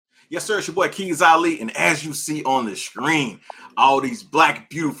Yes, sir. It's your boy Keys Ali, and as you see on the screen, all these black,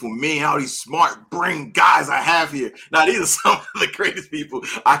 beautiful men, all these smart brain guys I have here. Now, these are some of the greatest people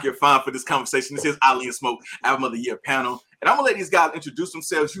I can find for this conversation. This is Ali and Smoke Album of the Year panel, and I'm gonna let these guys introduce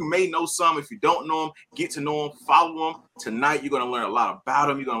themselves. You may know some. If you don't know them, get to know them, follow them. Tonight, you're gonna learn a lot about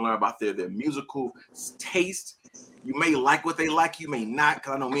them. You're gonna learn about their musical taste. You may like what they like, you may not,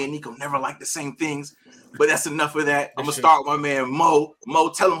 because I know me and Nico never like the same things. But that's enough of that. I'm going to start with my man, Mo. Mo,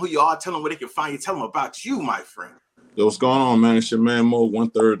 tell them who you are. Tell them where they can find you. Tell them about you, my friend. Yo, what's going on, man? It's your man, Mo,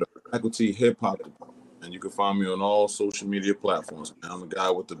 1/3 of Faculty Hip Hop. And you can find me on all social media platforms. I'm the guy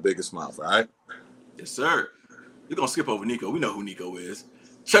with the biggest mouth, all right? Yes, sir. We're going to skip over Nico. We know who Nico is.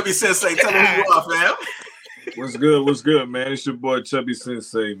 Chubby Sensei, tell them who you are, fam. What's good, man? It's your boy, Chubby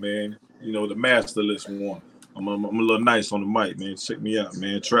Sensei, man. You know, the masterless one. I'm a little nice on the mic, man. Check me out,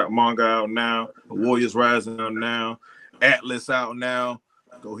 man. Trap Manga out now. The Warriors Rising out now. Atlas out now.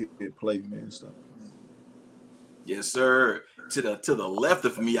 Go hit play, man. Stuff. Yes, sir. To the left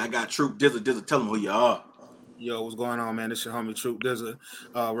of me, I got Troop Dizzle. Dizzle, tell them who you are. Yo, what's going on, man? This your homie Troop Dizzle,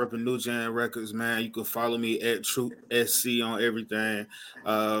 repping New Gen Records, man. You can follow me at Troop SC on everything.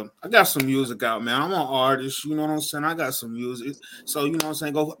 I got some music out, man. I'm an artist, you know what I'm saying? I got some music. So, you know what I'm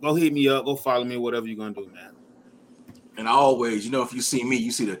saying? Go hit me up, go follow me, whatever you're gonna do, man. And always, you know, if you see me,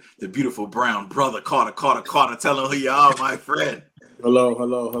 you see the beautiful brown brother, Carter. Tell them who you are, my friend.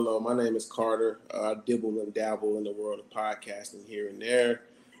 Hello. My name is Carter. I dibble and dabble in the world of podcasting here and there.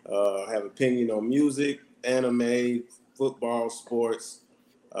 I have opinion on music, anime, football, sports.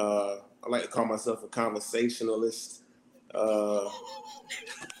 I like to call myself a conversationalist. I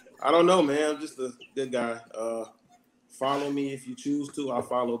don't know, man. I'm just a good guy. Follow me if you choose to. I'll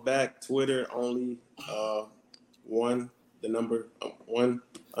follow back. Twitter only 1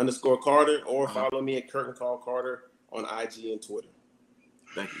 _ Carter, or follow me at Curtain Call Carter on IG and Twitter.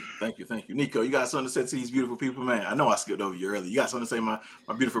 Thank you. Nico, you got something to say to these beautiful people, man? I know I skipped over you earlier. You got something to say, my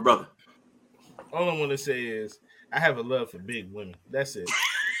beautiful brother? All I want to say is I have a love for big women. That's it.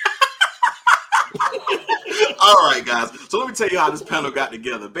 All right, guys. So let me tell you how this panel got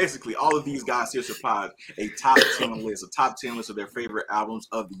together. Basically, all of these guys here survived a top 10 list of their favorite albums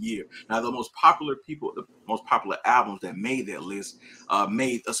of the year. Now, the most popular albums that made that list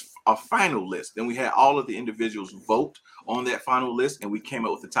made a final list. Then we had all of the individuals vote on that final list, and we came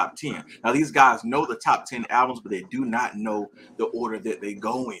up with the top 10. Now, these guys know the top 10 albums, but they do not know the order that they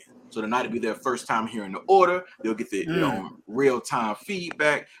go in. So tonight will be their first time hearing the order. They'll get the real-time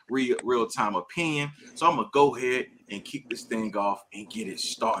feedback, real-time opinion. So I'm going to go ahead and kick this thing off and get it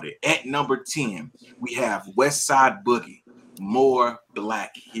started. At number 10, we have West Side Boogie, More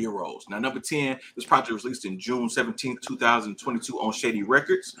Black Heroes. Now, number 10, this project was released in June 17, 2022 on Shady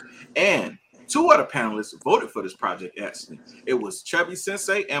Records. And 2 other panelists voted for this project, actually. It was Chubby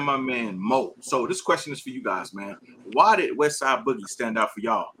Sensei and my man Mo. So this question is for you guys, man. Why did West Side Boogie stand out for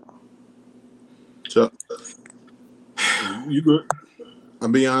y'all? Chuck, you good? I'll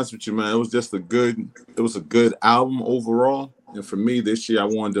be honest with you, man. It was a good album overall. And for me this year, I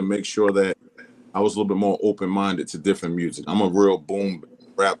wanted to make sure that I was a little bit more open-minded to different music. I'm a real boom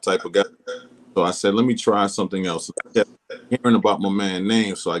rap type of guy. So I said, let me try something else. I kept hearing about my man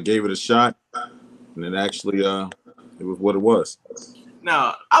Name, so I gave it a shot. And it actually, it was what it was.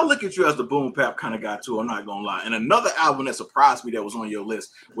 Now, I look at you as the boom bap kind of guy, too. I'm not going to lie. And another album that surprised me that was on your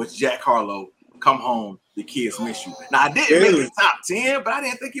list was Jack Harlow, Come Home, The Kids Miss You. Now, I didn't make the top 10, but I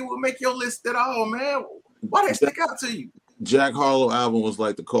didn't think it would make your list at all, man. Why did it stick out to you? Jack Harlow album was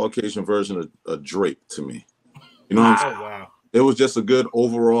like the Caucasian version of Drake to me. You know what I'm saying? Wow. It was just a good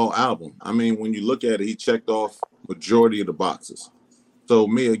overall album. I mean, when you look at it, he checked off majority of the boxes. So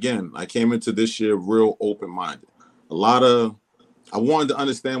me, again, I came into this year real open-minded. I wanted to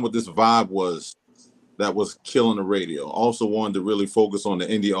understand what this vibe was that was killing the radio. Also wanted to really focus on the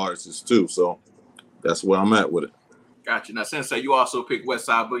indie artists too. So that's where I'm at with it. Gotcha. Now, Sensei, you also picked West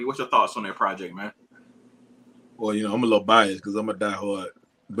Side Boogie. What's your thoughts on that project, man? Well, you know, I'm a little biased because I'm a diehard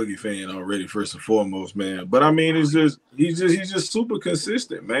Boogie fan already, first and foremost, man. But I mean, he's just super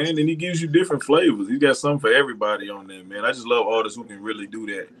consistent, man, and he gives you different flavors. He's got something for everybody on there, man. I just love artists who can really do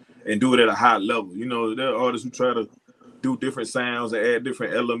that and do it at a high level. You know, there are artists who try to do different sounds and add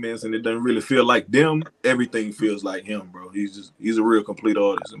different elements, and it doesn't really feel like them. Everything feels like him, bro. He's a real complete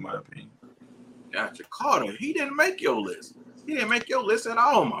artist, in my opinion. Gotcha. Carter, he didn't make your list. He didn't make your list at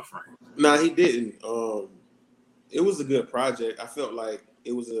all, my friend. Nah, he didn't. It was a good project. I felt like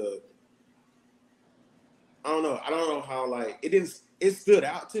it was I don't know how, like, it stood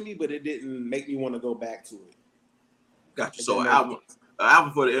out to me, but it didn't make me want to go back to it. Gotcha. So an album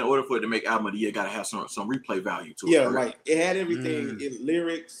in order for it to make album of the year, got to have some replay value to it. Yeah, correct? like it had everything,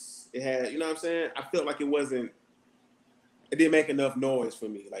 lyrics, It had, you know what I'm saying? I felt like it didn't make enough noise for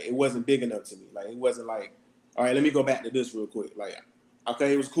me. Like it wasn't big enough to me. Like it wasn't like, all right, let me go back to this real quick. Like,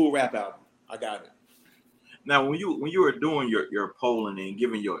 okay, it was a cool rap album. I got it. Now, when you were doing your polling and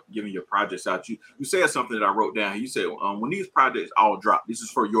giving your projects out, you said something that I wrote down. You said when these projects all drop, this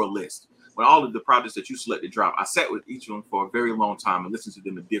is for your list. When all of the projects that you selected drop, I sat with each of them for a very long time and listened to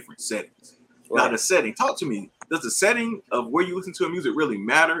them in different settings. Right. Now, the setting, talk to me. Does the setting of where you listen to a music really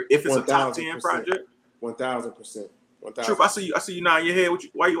matter if it's 1, a top 10 project? 1,000%. Troop, I see you nodding your head.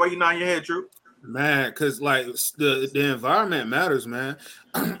 Why you nodding your head, Troop? Man, because like the environment matters, man.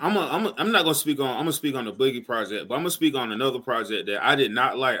 I'm gonna speak on the Biggie project, but I'm gonna speak on another project that I did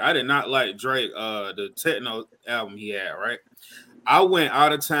not like. I did not like Drake, the techno album he had, right? I went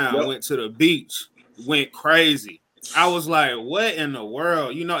out of town, went to the beach, went crazy. I was like, what in the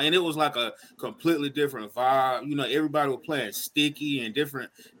world? You know, and it was like a completely different vibe. You know, everybody was playing Sticky and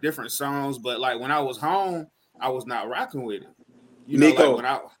different songs, but like when I was home, I was not rocking with it. You know, Nico,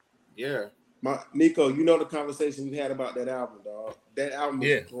 like Nico, you know the conversation we had about that album, dog. That album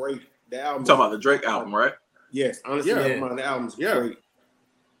is great. That album. I'm talking about the Drake album, right? Yes, honestly, never mind. The album's great.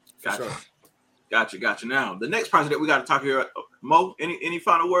 Gotcha. Sure. Gotcha. Now, the next project that we got to talk here, Mo. Any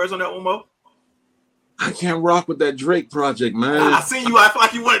final words on that one, Mo? I can't rock with that Drake project, man. I seen you. I feel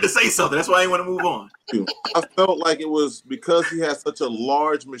like you wanted to say something. That's why I didn't want to move on. I felt like it was because he had such a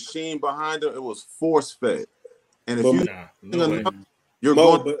large machine behind him. It was force fed, and if you're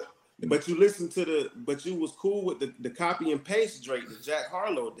going. But you listen to but you was cool with the copy and paste Drake, the Jack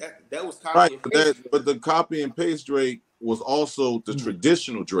Harlow. That was copy and paste. But the copy and paste Drake was also the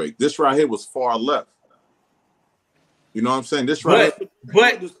traditional Drake. This right here was far left. You know what I'm saying? This right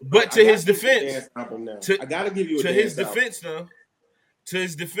but to his defense, I gotta give you to his defense though. To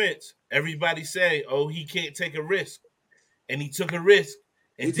his defense, everybody say, "Oh, he can't take a risk," and he took a risk.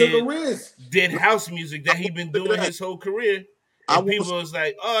 And did house music that he been doing his whole career. And people was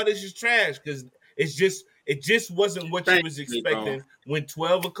like, "Oh, this is trash," because it just wasn't what you was expecting. When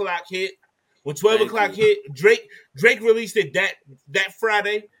 12 o'clock hit, Drake released it that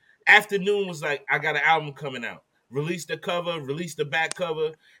Friday afternoon. Was like, I got an album coming out. Released the cover, released the back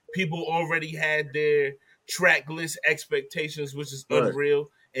cover. People already had their track list expectations, which is unreal.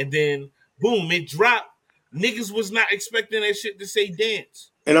 And then boom, it dropped. Niggas was not expecting that shit to say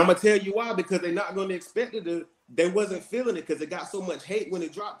dance. And I'm gonna tell you why, because they're not gonna expect it to. They wasn't feeling it because it got so much hate when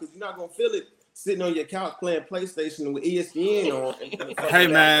it dropped. Because you're not gonna feel it sitting on your couch playing PlayStation with ESPN on. Hey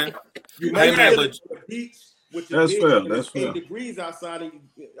man, that's fair. That's fair. 8 degrees outside, and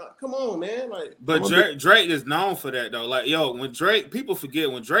come on, man. Like, but Drake is known for that though. Like, yo, when people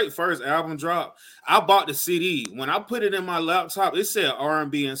forget when Drake first album dropped, I bought the CD. When I put it in my laptop, it said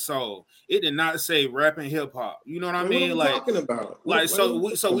R&B and soul. It did not say rap and hip hop. You know what I mean? What are we talking about?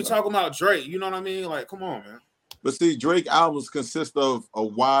 We talking about Drake. You know what I mean? Like, come on, man. But see, Drake albums consist of a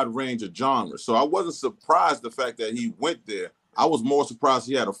wide range of genres. So I wasn't surprised the fact that he went there. I was more surprised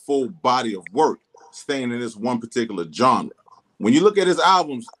he had a full body of work staying in this one particular genre. When you look at his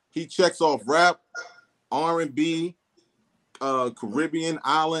albums, he checks off rap, R&B, Caribbean,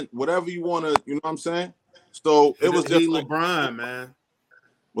 island, whatever you want to, you know what I'm saying? So it was just like LeBron, man.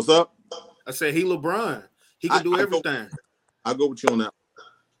 What's up? I said he LeBron. He can do everything. I'll go with you on that.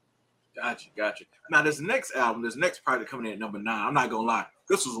 Gotcha. Now, this next project coming in at number 9, I'm not gonna lie,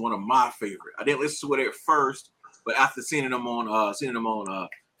 this was one of my favorite. I didn't listen to it at first, but after seeing them on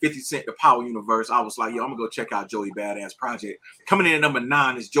 50 Cent, The Power Universe, I was like, yo, I'm gonna go check out Joey Badass project. Coming in at number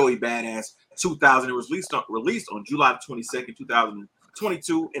 9 is Joey Badass 2000. It was released on July 22nd,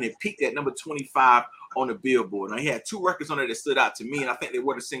 2022, and it peaked at number 25 on the Billboard. Now, he had 2 records on there that stood out to me, and I think they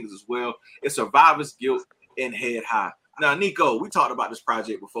were the singles as well. It's Survivor's Guilt and Head High. Now, Nico, we talked about this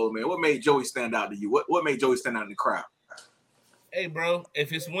project before, man. What made Joey stand out to you? What made Joey stand out in the crowd? Hey, bro,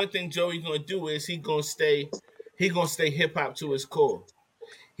 if it's one thing Joey gonna do is he gonna stay hip hop to his core.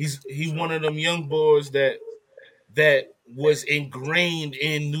 He's one of them young boys that was ingrained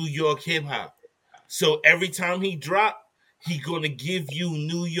in New York hip hop. So every time he drop, he gonna give you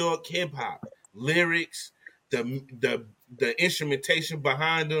New York hip hop lyrics, the instrumentation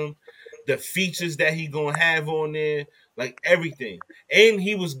behind them, the features that he gonna have on there, like everything. And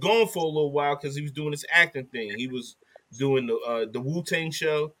he was gone for a little while because he was doing this acting thing. He was doing the Wu-Tang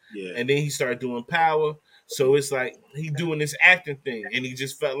show, and then he started doing Power. So it's like he doing this acting thing, and he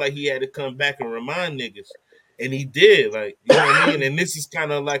just felt like he had to come back and remind niggas, and he did. Like, you know what I mean? And this is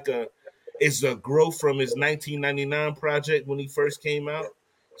kind of like it's a growth from his 1999 project when he first came out.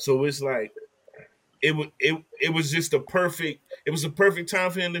 So it's like it was just a perfect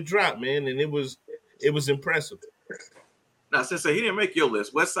time for him to drop, man, and it was impressive. Now, since he didn't make your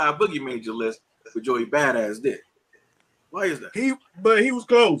list, Westside Boogie made your list, but Joey Badass did. Why is that? He was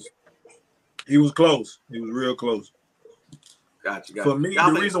close. He was close. He was real close. Gotcha. For me,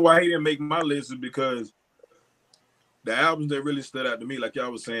 the reason why he didn't make my list is because the albums that really stood out to me, like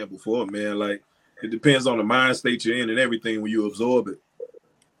y'all was saying before, man, like it depends on the mind state you're in and everything when you absorb it.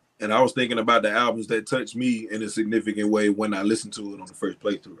 And I was thinking about the albums that touched me in a significant way when I listened to it on the first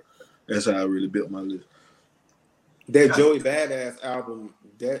playthrough. That's how I really built my list. That Joey Badass album,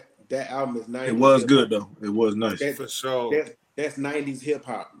 that album is 90s. It was good though. It was nice. For sure. That's 90s hip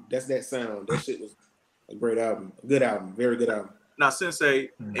hop. That's that sound. That shit was a great album. Good album. Very good album. Now, Sensei,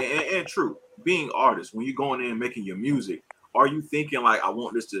 and True, being artists, when you're going in and making your music, are you thinking like, I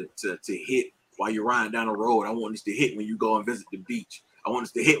want this to hit while you're riding down the road? I want this to hit when you go and visit the beach. I want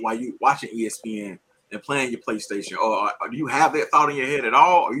this to hit while you watching ESPN and playing your PlayStation. Or do you have that thought in your head at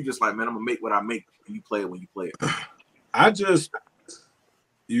all? Or are you just like, man, I'm gonna make what I make when you play it when you play it? I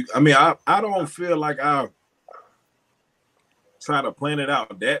don't feel like I try to plan it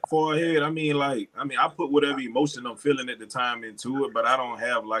out that far ahead. I put whatever emotion I'm feeling at the time into it, but I don't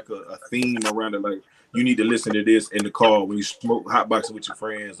have like a theme around it. Like you need to listen to this in the car when you smoke hotboxing with your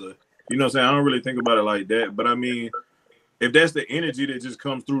friends, or you know what I'm saying. I don't really think about it like that. But I mean, if that's the energy that just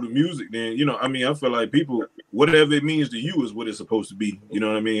comes through the music, then you know, I mean, I feel like people, whatever it means to you is what it's supposed to be. You know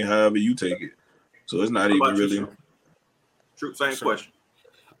what I mean? However you take it. So it's not even really. True, same question.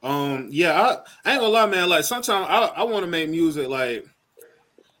 Yeah, I ain't gonna lie, man. Like sometimes I want to make music like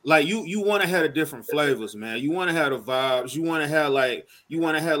you want to have the different flavors, man. You want to have the vibes. You want to have like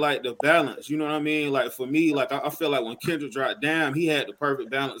the balance. You know what I mean? Like for me, like I feel like when Kendrick dropped Damn, he had the perfect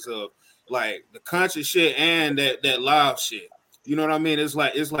balance of like the conscious shit and that live shit. You know what I mean? It's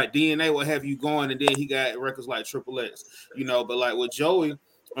like DNA will have you going, and then he got records like Triple X. You know, but like with Joey,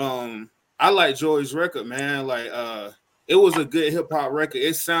 I like Joey's record, man. Like it was a good hip hop record.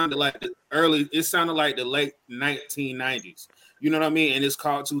 It sounded like the late 1990s. You know what I mean? And it's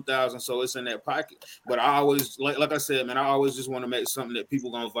called 2000, so it's in that pocket. But I always, like I said, man, I always just want to make something that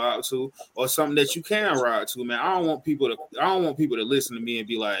people gonna vibe to, or something that you can ride to, man. I don't want people to listen to me and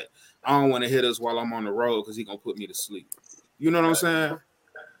be like, I don't want to hear this while I'm on the road because he gonna put me to sleep. You know what I'm saying?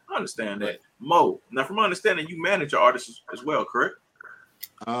 I understand that. Mo, now from my understanding, you manage your artists as well, correct?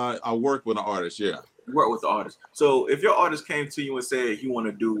 I work with an artist, yeah. You work with the artist. So if your artist came to you and said he want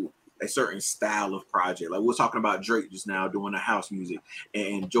to do a certain style of project, like we're talking about Drake just now doing the house music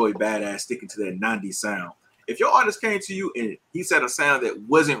and Joey Badass sticking to that 90s sound. If your artist came to you and he said a sound that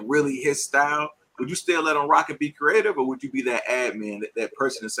wasn't really his style, would you still let him rock and be creative, or would you be that admin, that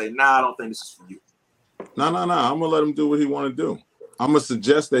person, and say, nah, I don't think this is for you? No. I'm gonna let him do what he want to do. I'm gonna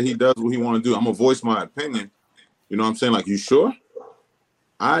suggest that he does what he want to do. I'm gonna voice my opinion. You know what I'm saying? Like, you sure?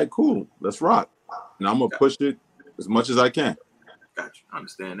 All right, cool. Let's rock. And I'm gonna push it as much as I can. Gotcha. I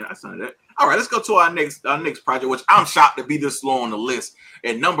understand that. I saw that. All right, let's go to our next project, which I'm shocked to be this low on the list.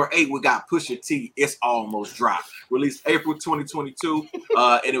 At number 8, we got Pusha T. It's Almost Dropped. Released April 2022,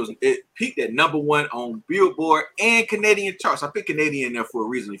 and it peaked at number 1 on Billboard and Canadian charts. I picked Canadian there for a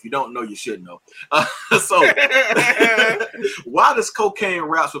reason. If you don't know, you should know. So, why does Cocaine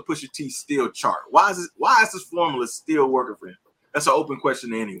Raps with Pusha T still chart? Why is this formula still working for him? That's an open question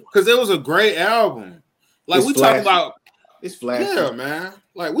to anyone. Because it was a great album. Like we talk about. It's flashy. Yeah, man.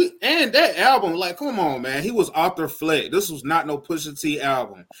 Like and that album, like, come on, man. He was Arthur Fleck. This was not no Pusha T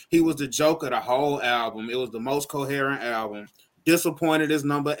album. He was the joke of the whole album. It was the most coherent album. Disappointed is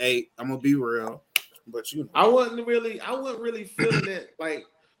number 8. I'm gonna be real, but you know. I wasn't really feeling that, like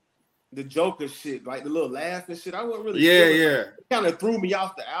the Joker shit, like the little laugh and shit. I wasn't really. Yeah. It kind of threw me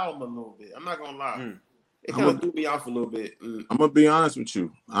off the album a little bit. I'm not gonna lie. It kind of threw me off a little bit. I'm gonna be honest with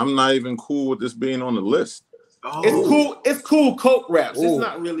you. I'm not even cool with this being on the list. Oh. It's cool. It's cool. Coke raps. It's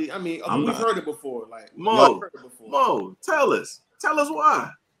not really. I mean, we've heard it before. Like Mo, tell us why.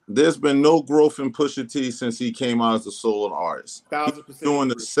 There's been no growth in Pusha T since he came out as a solo artist. 1,000%. He's doing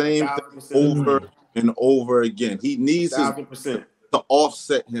the same thing over and over again. He needs to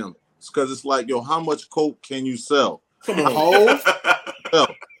offset him. It's because it's like, yo, how much coke can you sell? Come on,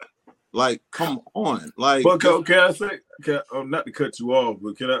 like, come on, like. But can I say? Not to cut you off,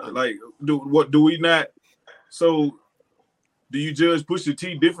 but can I do we not? So, do you judge Pusha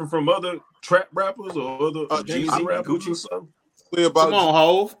T different from other trap rappers or other Jeezy rappers or something? Come on,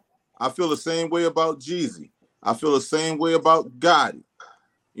 Hov. I feel the same way about Jeezy. I feel the same way about Gotti.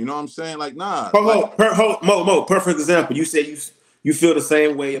 You know what I'm saying? Like, nah. Mo, perfect example. You say you feel the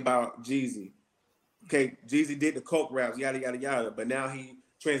same way about Jeezy. Okay, Jeezy did the coke raps, yada yada yada, but now he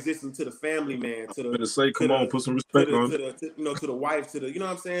transitioned to the family man, to the. Put some respect on. To the wife, to the, you know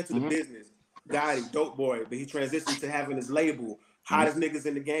what I'm saying, to the business. Gotti, Dope Boy, but he transitioned to having his label, hottest niggas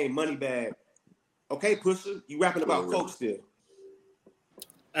in the game, Moneybag. Okay, Pusha, you rapping about coke still.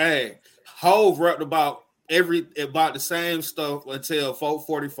 Hey, Hove rapped about the same stuff until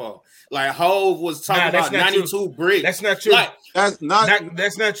 444. Like Hove was talking about 92 bricks. That's not true. Like,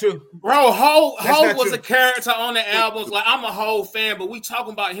 that's not true. Bro, Hove was a character on the albums. Like, I'm a Hove fan, but we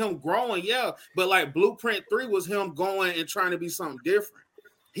talking about him growing, yeah. But like Blueprint 3 was him going and trying to be something different.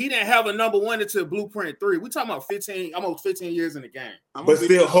 He didn't have a number one until Blueprint 3. We talking about almost 15 years in the game. But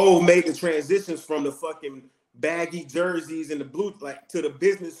still, Hove making transitions from the fucking baggy jerseys and the blue, like, to the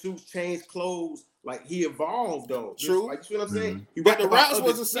business suits, changed clothes. Like, he evolved though. True. Like, you know what I'm saying? But the raps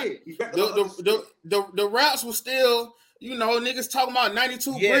was the same. The raps was still, you know, niggas talking about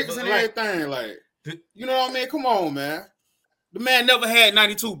 92 bricks and everything. Like, you know what I mean? Come on, man. The man never had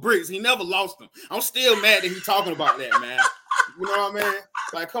 92 bricks. He never lost them. I'm still mad that he talking about that, man. You know what I mean?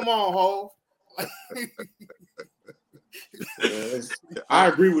 Like, come on, Hov. I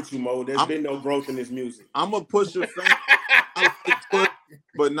agree with you, Mo. There's been no growth in this music. I'm a Pusha fan,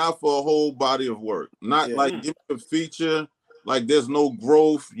 but not for a whole body of work. Not like give me a feature. Like, there's no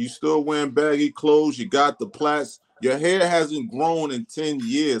growth. You still wearing baggy clothes. You got the plaits. Your hair hasn't grown in 10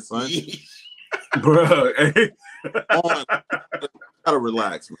 years, son. Bro, hey. Gotta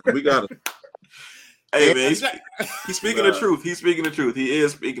relax, man. We gotta. Hey, man, he's speaking the truth. He's speaking the truth. He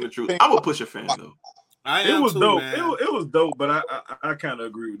is speaking the truth. I'm a Pusha fan, though. It was dope. It was dope, but I kind of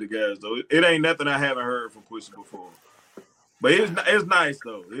agree with the guys, though. It ain't nothing I haven't heard from Pusha before. But it's nice,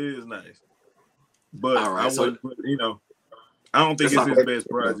 though. It is nice. But all right, I don't think it's his best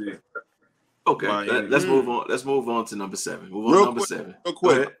project. Okay, let's move on. Let's move on to number 7. Move on to number 7. Real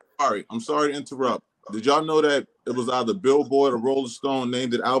quick. I'm sorry to interrupt. Did y'all know that it was either Billboard or Rolling Stone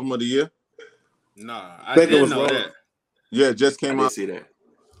named it Album of the Year? Nah, I didn't know that. Yeah, it just came out. I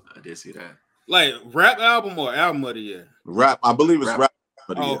did see that. Like, rap album or album of the year? Rap. I believe it's rap.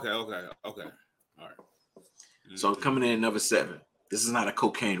 Okay. All right. So coming in at number 7. This is not a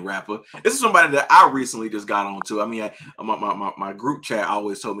cocaine rapper. This is somebody that I recently just got onto. I mean, my group chat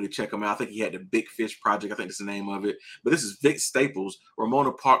always told me to check him out. I think he had the Big Fish Project. I think that's the name of it. But this is Vince Staples.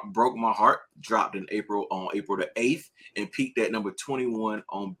 Ramona Park Broke My Heart. Dropped on April the 8th and peaked at number 21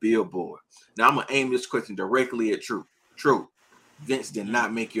 on Billboard. Now I'm gonna aim this question directly at True. True. Vince did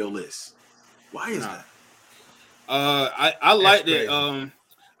not make your list. Why is that? I liked it.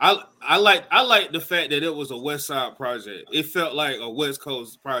 I like the fact that it was a West Side project. It felt like a West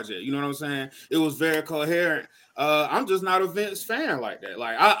Coast project. You know what I'm saying? It was very coherent. I'm just not a Vince fan like that.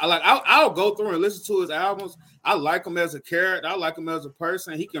 Like I'll go through and listen to his albums. I like him as a character. I like him as a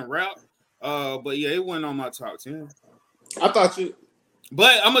person. He can rap. But yeah, it went on my top 10. I thought you.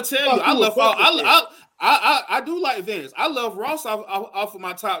 But I'm gonna tell you, I do like Vince. I love Ross off of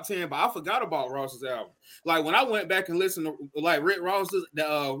my top 10, but I forgot about Ross's album. Like, when I went back and listened to like Rick Ross's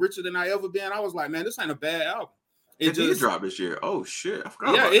Richer Than I Ever Been, I was like, man, this ain't a bad album. It just dropped this year. Oh shit, I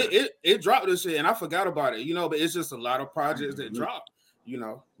forgot about it. It dropped this year, and I forgot about it. You know, but it's just a lot of projects that drop. You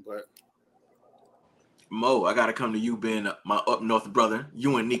know, but Mo, I gotta come to you, being my up north brother.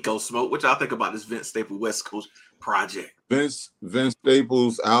 You and Nico Smoke. What y'all think about this Vince Staples West Coast project? Vince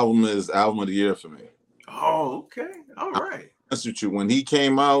Staples' album is Album of the Year for me. Oh, okay. All right. That's with you. When he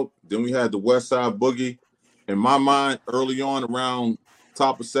came out, then we had the West Side Boogie. In my mind, early on, around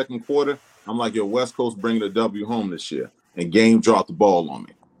top of second quarter, I'm like, yo, West Coast bringing the W home this year. And Game dropped the ball on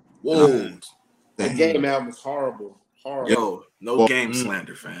me. Whoa. The Game album was horrible. Yo, no Game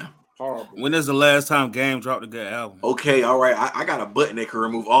slander, fam. Horrible. When is the last time Game dropped a good album? Okay, all right. I got a button that can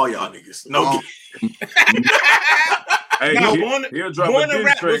remove all y'all niggas. No. Hey, he'll drop a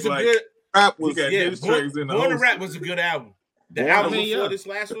diss track like Rap was Born to Rap was a good album. The album before this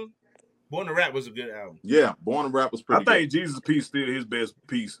last one, Born to Rap was a good album. Yeah, Born to Rap was pretty good. I think Jesus Peace still his best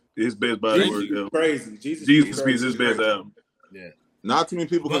piece, his best body work. Crazy. Jesus Peace his best album. Yeah. Not too many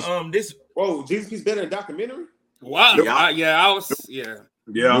people. Jesus Peace better than documentary. Wow. Yeah.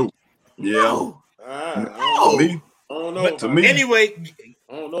 No. I don't know. To me. Anyway,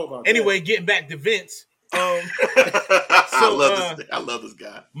 I don't know about that. Getting back to Vince. I love this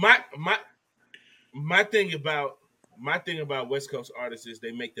guy. My thing about West Coast artists is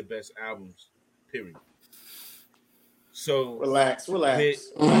they make the best albums. Period. So relax,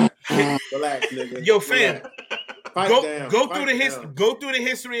 nigga. Yo, fam. Go through the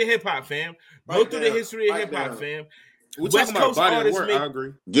history of hip hop, fam. Go through the history of hip hop, fam. We're talking about body of work. I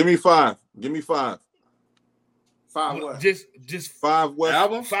agree. Give me 5. 5 what? Just 5 West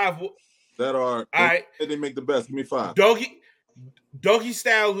album. 5 that are all right. They make the best. Give me 5. Doggy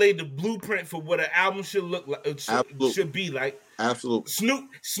Style laid the blueprint for what an album should look like. Should be like. Absolutely.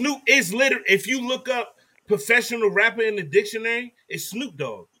 Snoop is literally, if you look up professional rapper in the dictionary, it's Snoop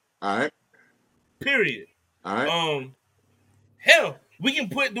Dogg. All right. Period. All right. Hell, we can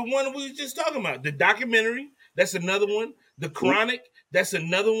put the one we were just talking about, the documentary. That's another one. The Chronic. That's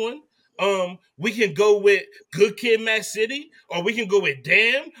another one. We can go with Good Kid, Mad City, or we can go with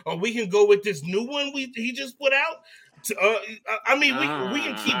Damn, or we can go with this new one he just put out. I mean, we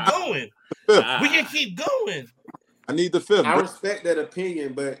can keep going. We can keep going. I need the fifth. I respect that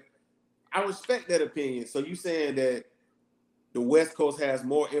opinion, but So you saying that the West Coast has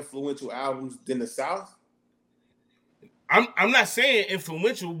more influential albums than the South? I'm not saying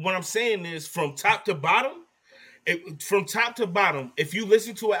influential. What I'm saying is from top to bottom. If you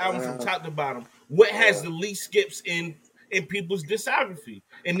listen to an album from top to bottom, what has the least skips in people's discography?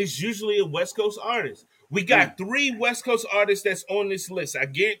 And it's usually a West Coast artist. We got 3 West Coast artists that's on this list. I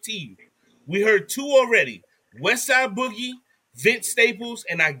guarantee you. We heard 2 already. Westside Boogie, Vince Staples,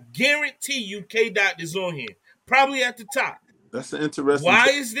 and I guarantee you K-Dot is on here. Probably at the top. That's an interesting. Why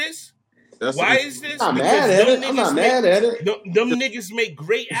is this? Why is this? I'm not mad at it. Them niggas make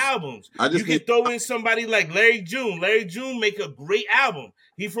great albums. You can throw in somebody like Larry June. Larry June make a great album.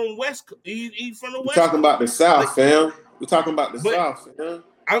 He from West. He from the West. We're talking about the South, fam. We're talking about the South, fam.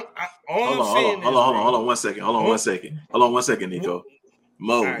 Hold on 1 second. Hold on 1 second, Nico.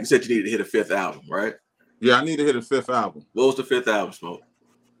 Mo, you said you needed to hit a 5th album, right? Yeah, I need to hit a 5th album. What was the 5th album, Smoke?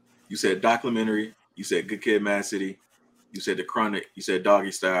 You said Documentary. You said Good Kid, Mad City. You said The Chronic. You said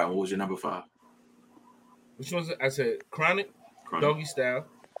Doggy Style. What was your number 5? Which was it? I said Chronic, Doggy Style,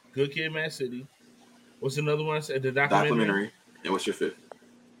 Good Kid, Mad City. What's another one? I said the documentary. And what's your 5th?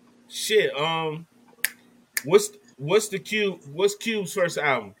 Shit. What's Cube's first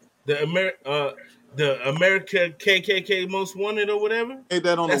album? The America KKK Most Wanted or whatever.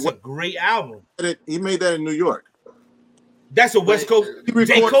 That's a great album. He made that in New York. That's a West Coast.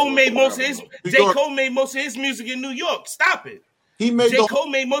 J. Cole made most of his music in New York. Stop it. J. Cole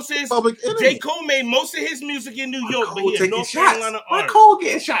made most of his music in New York, but he a North Carolina artist. What Cole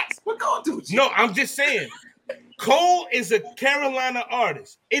getting shots? What Cole do? No, I'm just saying. Cole is a Carolina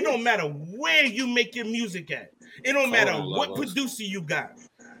artist. It don't matter where you make your music at. It don't matter what producer you got.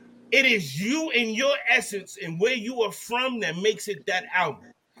 It is you and your essence and where you are from that makes it that album.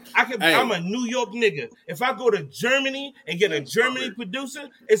 I'm a New York nigga. If I go to Germany and get a Germany producer,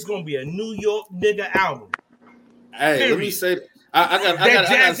 it's gonna be a New York nigga album. Hey, period. Let me say I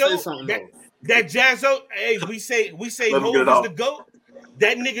gotta say something though. That Jazzo, hey, we say Hov is the GOAT.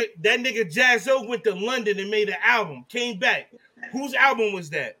 That nigga Jazzo went to London and made an album, came back. Whose album was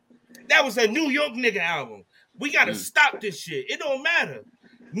that? That was a New York nigga album. We gotta stop this shit. It don't matter.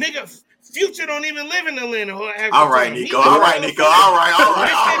 Nigga, Future don't even live in Atlanta. All right, Nico. All right.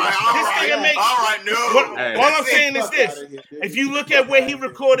 All I'm saying is this. If you look at where he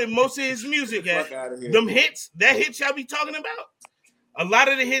recorded most of his music at, them hits, that hit y'all be talking about, a lot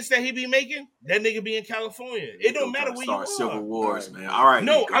of the hits that he be making, that nigga be in California. It don't matter where you are. Civil Wars, man. All right.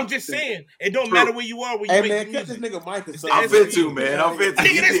 No, Nico. I'm just saying. It don't matter where you are when you hey, make man, music. catch this nigga Mike or something. I'm fit to, man. I'm fit to.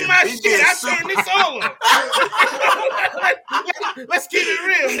 Nigga, this is my shit. I turned this all up. Let's keep it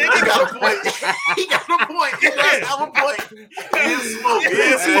real, nigga. He got a point. He does have a point.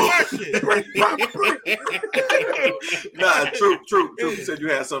 Nah, true. You said you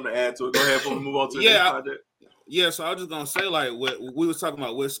had something to add to it. Go ahead before we move on to the next project. Yeah, so I was just gonna say, like, we was talking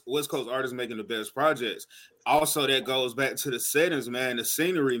about West Coast artists making the best projects. Also, that goes back to the settings, man, the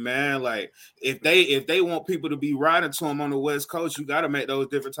scenery, man. Like, if they want people to be riding to them on the West Coast, you got to make those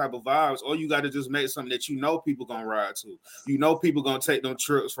different type of vibes, or you got to just make something that you know people gonna ride to. You know people gonna take them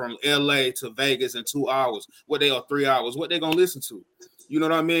trips from LA to Vegas in 2 hours. What they are 3 hours. What they gonna listen to? You know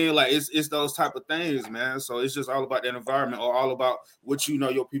what I mean? Like, it's those type of things, man. So it's just all about that environment, or all about what you know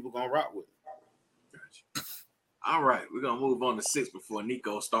your people gonna rock with. All right, we're gonna move on to 6 before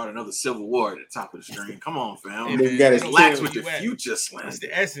Nico start another civil war at the top of the screen. Come on, fam. You got to relax with the Future slam. It's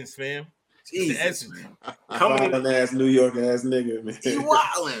the essence, fam. Jesus, the essence, man. Coming ass New York ass nigga, man. You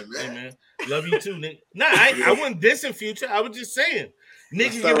wildin', man. Hey, man. Love you too, nigga. Nah, I wasn't dissing Future. I was just saying,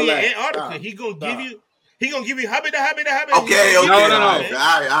 nigga, give me an Antarctica. He gonna give you hubby. Okay. No.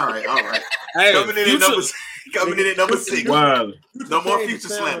 All right. Hey, coming in at number 6. Wow. No more Future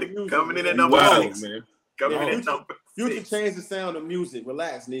slander. Coming in at number 6. Man. Future changed the sound of music.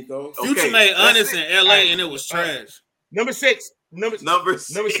 Relax, Nico. Future made Honest in LA and it was trash. Number 6. Number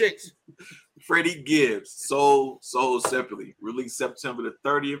 6. Freddie Gibbs, Soul Separately, released September the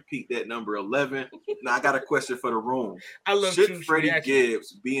 30th, peaked at number 11. Now I got a question for the room. Should Freddie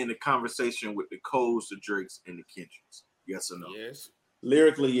Gibbs be in the conversation with the Coles, the Drakes, and the Kendricks? Yes or no? Yes.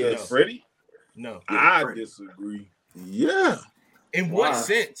 Lyrically, yes. Freddie? No. I disagree. Yeah. In what Why?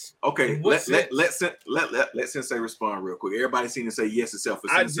 sense? Okay, In what sense? let Sensei respond real quick. Everybody seems to say yes except for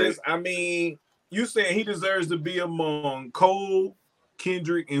Sensei. I mean, you saying he deserves to be among Cole,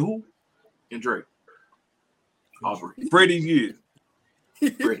 Kendrick, and who? And Drake. Aubrey. Freddie Gibbs.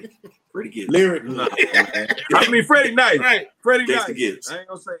 Freddie Gibbs. Lyrically. Nah, man. I mean, Freddie nice. Right. Freddie Gangsta nice. Gibbs. I ain't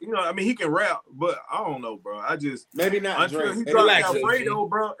gonna say, I mean, he can rap, but I don't know, bro. I just Maybe not until Drake. he Maybe dropped Relax, OG. Alfredo,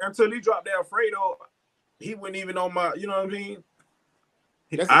 bro. Until he dropped Alfredo, he wasn't even on my. You know what I mean?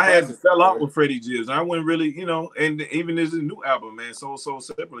 That's a I had classic, fell out bro. with Freddie Gibbs. I wouldn't really, and even this new album, man, so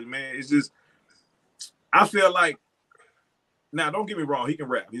separately, man. It's just, I feel like, now don't get me wrong, he can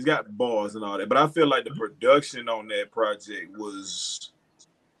rap. He's got bars and all that, but I feel like the production on that project was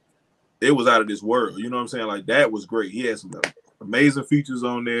out of this world. You know what I'm saying? Like, that was great. He had some amazing features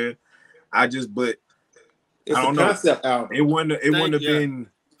on there. But It's I a don't know. concept album. It wouldn't have been.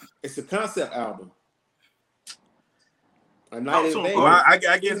 It's a concept album. A Night in so- Vegas. Well, I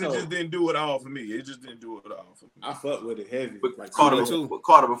guess it You know, just didn't do it all for me. It just didn't do it all for me. I fuck with it heavy. But Like, Carter, too.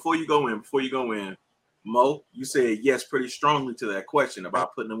 Carter, before you go in, Mo, you said yes pretty strongly to that question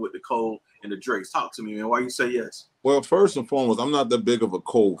about putting them with the Cole and the Drakes. Talk to me, man. Why you say yes? Well, first and foremost, I'm not that big of a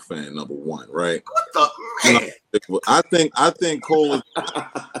Cole fan. Number one, right? What the man? I think Cole is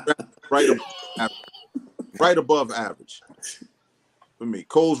right above average for me.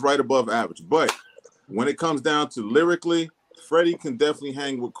 Cole's right above average, but when it comes down to lyrically, Freddie can definitely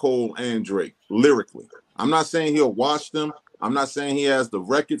hang with Cole and Drake lyrically. I'm not saying he'll watch them. I'm not saying he has the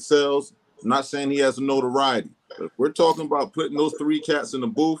record sales. I'm not saying he has the notoriety. But if we're talking about putting those three cats in the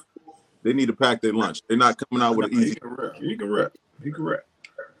booth, they need to pack their lunch. They're not coming out with an He easy. can rap.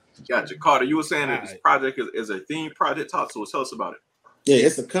 Gotcha. Carter, you were saying that this Alright. project is a theme project. Talk to us. Tell us about it. yeah,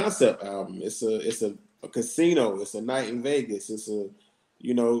 it's a concept album. It's a casino. It's a night in Vegas. It's a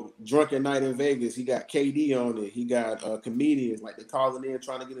drunken night in Vegas. He got KD on it. He got comedians like they calling in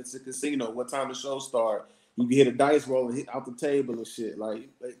trying to get into the casino. What time the show start? You can hit a dice roll and hit out the table and shit. Like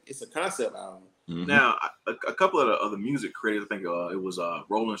it's a concept album. Mhm. Now, a couple of the other music critics, I think it was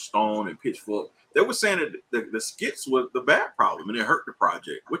Rolling Stone and Pitchfork, they were saying that the skits were the bad problem and it hurt the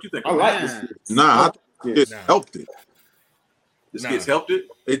project. What do you think? I of like that? this. Nah, I think it Nah. helped it. The skits helped it.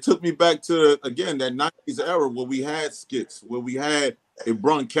 It took me back to again that 90s era where we had skits, where we had a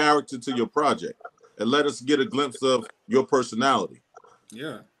brought character to your project. It let us get a glimpse of your personality.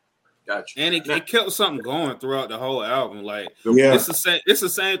 Yeah. Gotcha. And it kept something going throughout the whole album. Like Yeah. it's the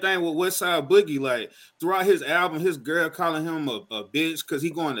same thing with Westside Boogie. Like throughout his album, his girl calling him a bitch because he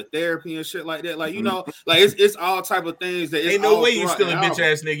going to therapy and shit like that. Like like it's all type of things that it's Ain't no all way you throughout still a the bitch album.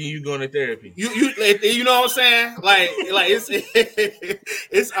 ass nigga. You going to therapy? You know what I'm saying? Like it's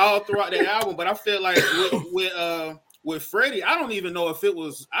it's all throughout the album. But I feel like with Freddie, I don't even know if it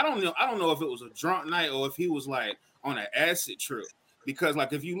was I don't know if it was a drunk night or if he was like on an acid trip. Because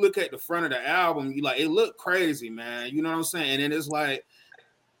like if you look at the front of the album, you like it looked crazy, man. You know what I'm saying? And then it's like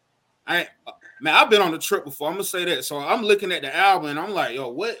I've been on the trip before. I'm gonna say that. So I'm looking at the album and I'm like, yo,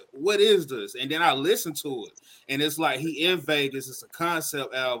 what is this? And then I listen to it, and it's like he in Vegas. It's a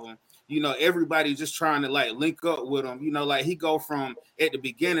concept album. Everybody just trying to like link up with him. Like he go from at the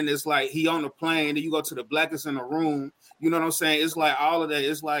beginning, it's like he on the plane, then you go to the blackest in the room. You know what I'm saying? It's like all of that.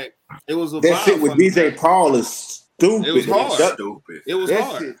 It's like it was a That vibe shit with for me, DJ man. Paul is stupid. It was hard. Stupid. It was That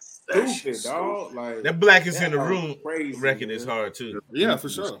hard. shit That stupid, shit's dog. Like That Black is that in the album room crazy, record man. is hard too. Yeah, for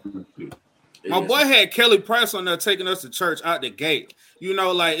sure. It My is. boy had Kelly Price on there taking us to church out the gate.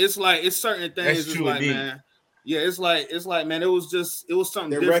 It's certain things. That's It's true like, indeed. man. Yeah, it's like, man, it was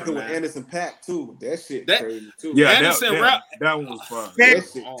something That different, record man. with Anderson .Paak too. That shit That- crazy too. Yeah, Anderson rap. that one was fun. that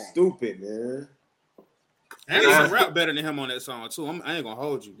shit Oh. stupid, man. Anderson rap better than him on that song too. I ain't gonna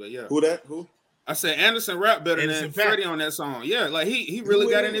hold you, but yeah. Who? I said Anderson rap better Anderson than .Paak. Freddie on that song. Yeah, like he really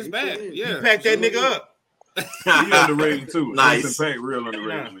got in his He bag. win. Yeah, You packed that nigga up. He underrated too. Nice. Anderson .Paak real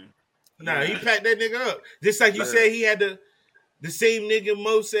underrated, man. Nah, he packed that nigga up. Just like you said, he had the same nigga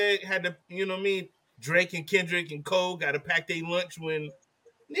Mo said had to, you know what I mean? Drake and Kendrick and Cole got to pack their lunch when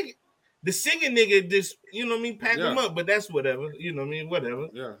nigga the singing nigga just, you know what I mean, pack them up, but that's whatever. You know what I mean? Whatever.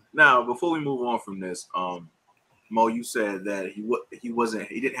 yeah. Now, before we move on from this, Mo, you said that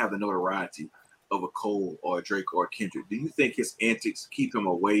he didn't have the notoriety of a Cole or a Drake or a Kendrick. Do you think his antics keep him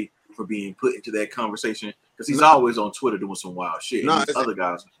away from being put into that conversation? Because he's always on Twitter doing some wild shit. No, And these other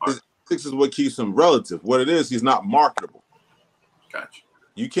guys are. This is what keeps him relative. What it is, he's not marketable. Gotcha.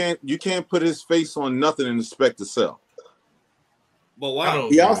 You can't put his face on nothing and expect to sell. But I wow,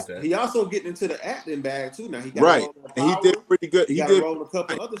 don't He agree with also that. he also getting into the acting bag too. Now he got Right. And he did pretty good. He He got did roll a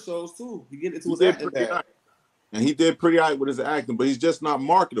couple other shows too. He getting into he his did acting pretty bag. high. And he did pretty high with his acting, but he's just not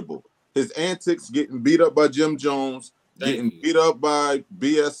marketable. his antics, getting beat up by Jim Jones, getting beat up by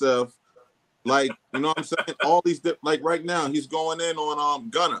BSF. Like, you know what I'm saying? All these, like right now, he's going in on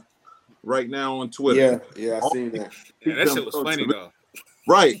Gunna right now on Twitter. Yeah, I seen that. Yeah, that shit was funny though.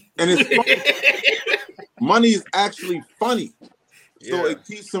 Right, and it's funny. Money is actually funny, so it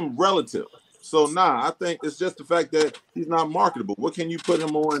keeps him relative. So I think it's just the fact that he's not marketable. What can you put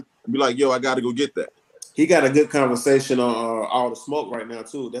him on and be like, yo, I got to go get that? He got a good conversation on All the Smoke right now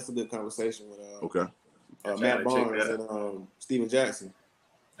too. That's a good conversation with Matt Barnes and Steven Jackson.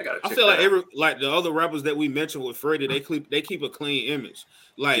 I feel like the other rappers that we mentioned with Freddie, they keep a clean image.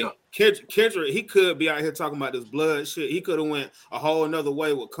 Like Kendrick, he could be out here talking about this blood shit. He could have went a whole another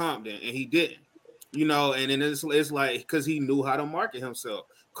way with Compton, and he didn't. You know, and then it's like because he knew how to market himself.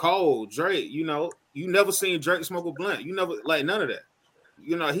 Cole, Drake, you know, you never seen Drake smoke a blunt. You never like none of that.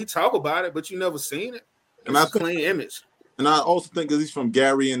 You know, he talk about it, but you never seen it. It's a clean image. And I also think because he's from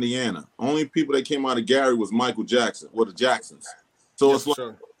Gary, Indiana. Only people that came out of Gary was Michael Jackson, or the Jacksons. So it's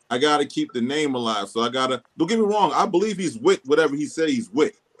like I gotta keep the name alive. So I gotta. Don't get me wrong. I believe he's with whatever he said he's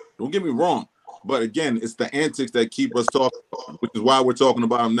with. Don't get me wrong. But again, it's the antics that keep us talking, which is why we're talking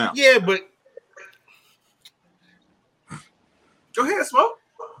about him now. Yeah, but go ahead, Smoke.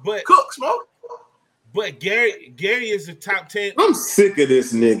 But Cook, Smoke. But Gary is a top 10. I'm sick of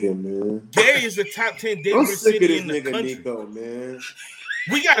this nigga, man. Gary is a top 10 dangerous city in the country. Nico, man.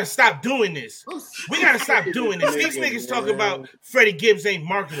 We gotta stop doing this. We gotta stop doing this. These niggas talk about Freddie Gibbs ain't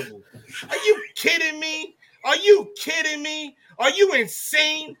marketable. Are you kidding me? Are you kidding me? Are you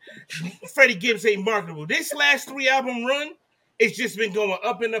insane? Freddie Gibbs ain't marketable. This last 3 album run, it's just been going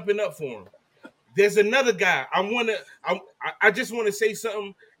up and up and up for him. There's another guy. I just want to say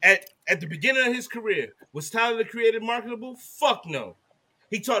something. At the beginning of his career, was Tyler the Creator marketable? Fuck no.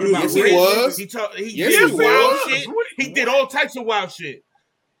 He talked about race. He was. He did wild shit. He did all types of wild shit.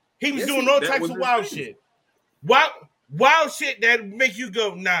 He was doing all types of wild shit. Wild shit that make you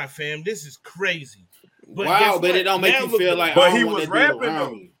go, nah, fam, this is crazy. But but it don't make you feel like. But he was rapping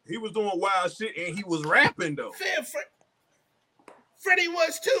though. He was doing wild shit and he was rapping though. Fam, Freddie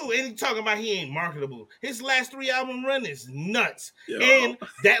was too, and he talking about he ain't marketable. His last 3 album run is nuts, and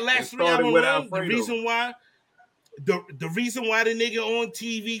that last 3 album run, the reason why the nigga on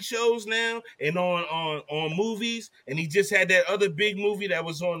TV shows now and on movies, and he just had that other big movie that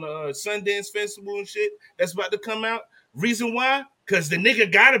was on Sundance Festival and shit that's about to come out. Reason why? Because the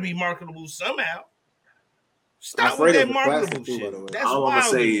nigga gotta be marketable somehow. Stop with that marketable shit. That's all I'm wild.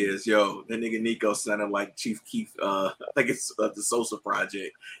 gonna say is, that nigga Nico sounded like Chief Keef. I think it's the Sosa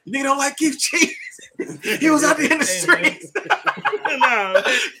Project. You nigga don't like Keith Chief? He was out there in the streets. Nah,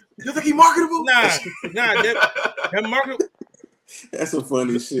 you think he marketable? Nah, that marketable. That's some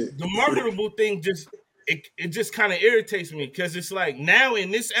funny shit. The marketable thing it just kind of irritates me because it's like now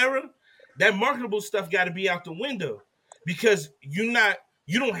in this era, that marketable stuff got to be out the window because you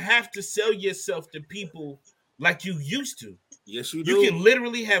don't have to sell yourself to people like you used to. Yes, you do. You can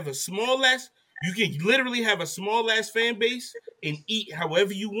literally have a small ass fan base and eat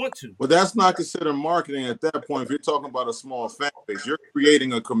however you want to. But that's not considered marketing at that point. If you're talking about a small fan base, you're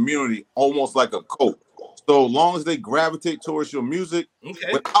creating a community almost like a cult. So long as they gravitate towards your music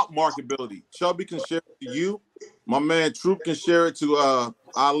without marketability, Chubby can share it to you. My man Troop can share it to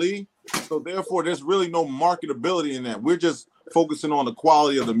Ali. So therefore, there's really no marketability in that. We're just focusing on the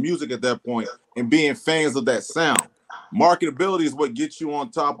quality of the music at that point and being fans of that sound. Marketability is what gets you on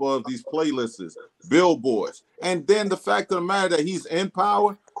top of these playlists, billboards. And then the fact of the matter that he's in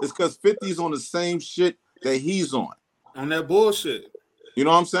power is because 50's on the same shit that he's on. On that bullshit. You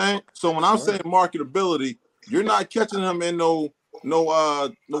know what I'm saying? So when I'm saying marketability, you're not catching him in no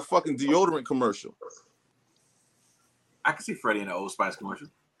fucking deodorant commercial. I can see Freddie in an Old Spice commercial.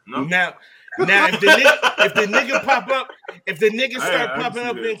 No? Now if the nigga pop up, if the nigga start popping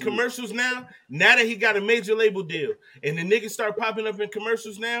up in commercials now that he got a major label deal, and the nigga start popping up in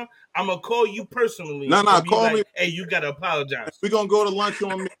commercials now, I'm gonna call you personally. Call me. Hey, you gotta apologize. We're gonna go to lunch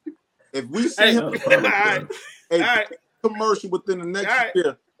on me. If we see him commercial within the next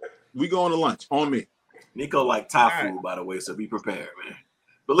year, we going to lunch on me. Nico like Thai food, by the way, so be prepared, man.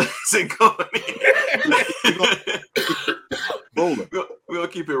 But listen, we'll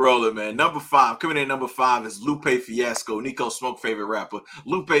keep it rolling, man. Coming in number 5 is Lupe Fiasco, Nico's Smoke favorite rapper.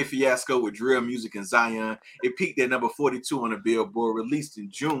 Lupe Fiasco with Drill Music and Zion. It peaked at number 42 on the Billboard, released in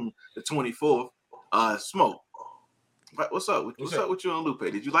June the 24th. Smoke, what's up? What's up with you and Lupe?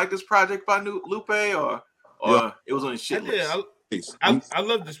 Did you like this project by Lupe, or it was on his shit list? I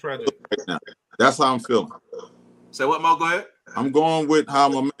love this project. Right now. That's how I'm feeling. Say what, Mo? Go ahead. I'm going with how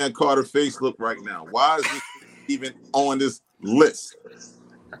my man Carter face look right now. Why is he even on this list?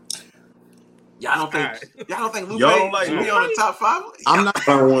 Y'all don't think Lupe Y'all don't like should be Lupe? on the top 5? I'm not.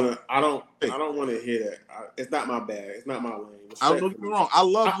 I don't want to hear that. It's not my bag. It's not my lane. I don't get me wrong. I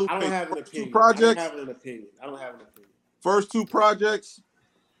love Lupe. I don't have an First two opinion. projects. I don't have an opinion. First two projects,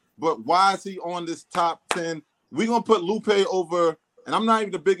 but why is he on this top 10? We're gonna put Lupe over, and I'm not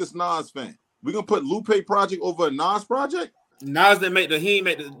even the biggest Nas fan. We're gonna put Lupe project over a Nas project. Nas didn't make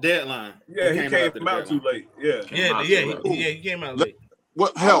the deadline. Yeah, he came out too late. Yeah, he came out late.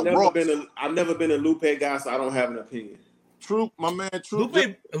 What hell, I've never been a Lupe guy, so I don't have an opinion. True, my man. True.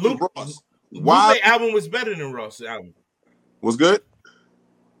 Lupe Why album was better than Ross' album. was good?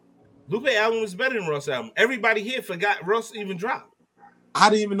 Lupe album was better than Ross' album. Everybody here forgot Ross even dropped. I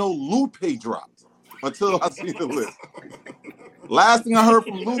didn't even know Lupe dropped until I seen the list. Last thing I heard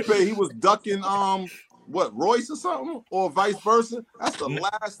from Lupe, he was ducking Royce or something, or vice versa. That's the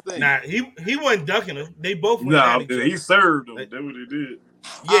last thing. Nah, he wasn't ducking him. They both went nah, at each other. he served him. That's what he did.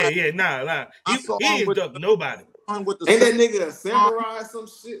 Nah. He didn't duck nobody. With the Ain't that nigga a samurai or some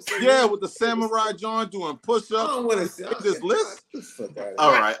shit? So yeah, with the samurai John doing push-ups. I don't want to see this list.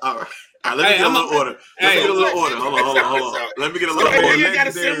 All right. Let me get a little order. Hold on. Let me get a little order. You got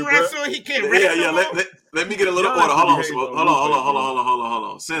a samurai sword. He can't rap. Yeah. Let me get a little order. Hold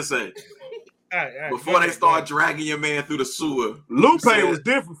on. Sensei. All right. Before they start dragging your man through the sewer, Lupe was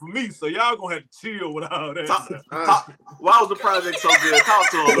different for me, so y'all gonna have to chill with all that. Why was the project so good? Talk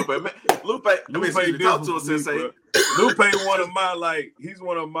to him, Lupe. Talk to him, Sensei. Lupe he's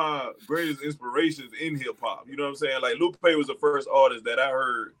one of my greatest inspirations in hip hop. You know what I'm saying? Like Lupe was the first artist that I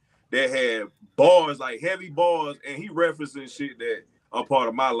heard that had bars, like heavy bars, and he referencing shit that are part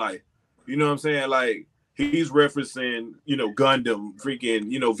of my life. You know what I'm saying? Like he's referencing, Gundam,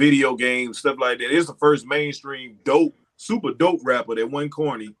 freaking, video games, stuff like that. It's the first mainstream super dope rapper that wasn't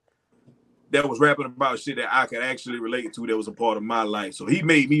corny, that was rapping about shit that I could actually relate to, that was a part of my life. So he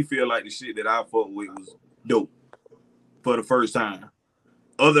made me feel like the shit that I fuck with was dope for the first time.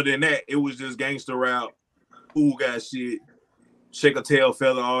 Other than that, it was just gangster rap, cool guy shit, shake a tail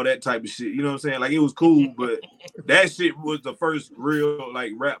feather, all that type of shit. You know what I'm saying? Like, it was cool, but that shit was the first real,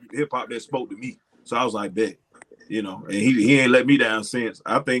 like, rap hip-hop that spoke to me. So I was like, bet, and he ain't let me down since.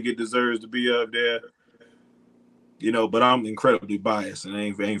 I think it deserves to be up there, but I'm incredibly biased, and I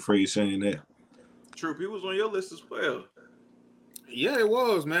ain't afraid of saying that. True, he was on your list as well. Yeah, it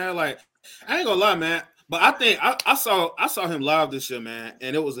was, man. Like, I ain't gonna lie, man. But I think I saw him live this year, man,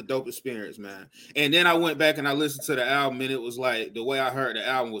 and it was a dope experience, man. And then I went back and I listened to the album, and it was like the way I heard the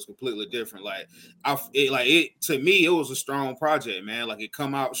album was completely different. Like to me, it was a strong project, man. Like it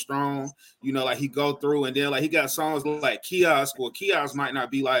come out strong, like he go through, and then like he got songs like Kiosk, or Kiosk might not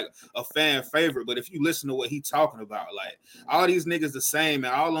be like a fan favorite, but if you listen to what he talking about, like all these niggas the same,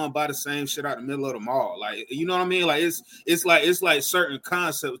 man, all of them buy the same shit out the middle of the mall, like you know what I mean? Like it's like certain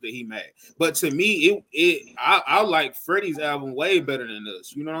concepts that he made, but to me I like Freddie's album way better than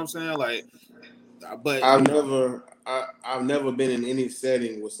this. You know what I'm saying? Like, but I've never been in any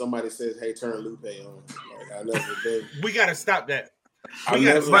setting where somebody says, "Hey, turn Lupe on." Like, I've never been. We gotta stop that.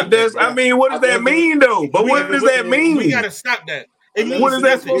 What does that mean though? But what does that mean? We gotta stop that. What is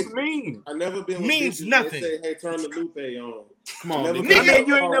that supposed to mean? I've never been. Means nothing. Say, "Hey, turn the Lupe on." Come on, nigga.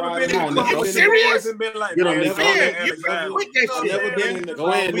 You ain't never been in the serious? And been like, Quit that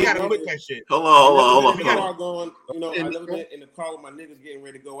shit. We gotta quit that shit. Hold on. We gotta going. I've never been in the car with my niggas getting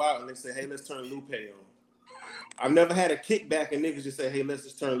ready to go out, and they say, "Hey, let's turn Lupe on." I've never had a kickback and niggas just say, "Hey, let's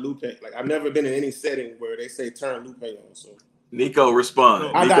just turn Lupe." Like I've never been in any setting where they say turn Lupe on. So Nico,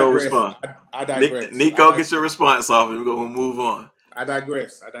 respond. I digress. Nico, get your response off, and we're gonna move on. I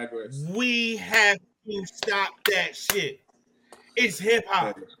digress. We have to stop that shit. It's hip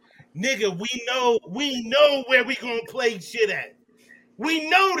hop, nigga. We know where we gonna play shit at. We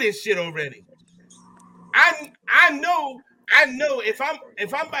know this shit already. I know. If I'm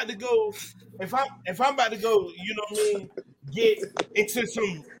about to go, you know what I mean, get into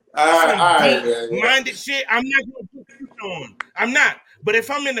some minded shit. I'm not gonna put Future on. I'm not. But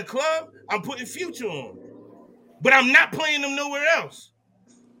if I'm in the club, I'm putting Future on. But I'm not playing them nowhere else.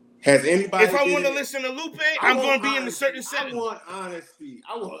 Has anybody? If I want to listen to Lupe, I'm going to be in a certain setting. I want honesty.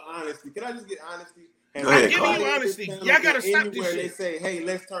 Can I just get honesty? I'm giving you honesty. Y'all got to stop this shit. They say, "Hey,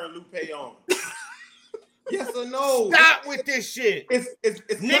 let's turn Lupe on." Yes or no? Stop with this shit. It's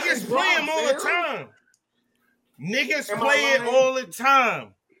niggas play him all the time. Niggas play it all the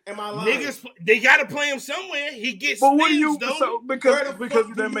time. Am I lying? Niggas, they got to play him somewhere. He gets. But what do you? though. Because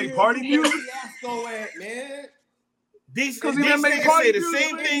they make party music. Man. These niggas say the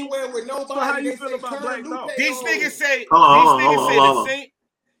same thing. So how you feel about Black Thought? These niggas say. Hold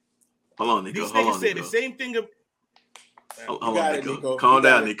on, Nico. These niggas say the same thing. Hold You on, got it, Nico. Nico. Calm You got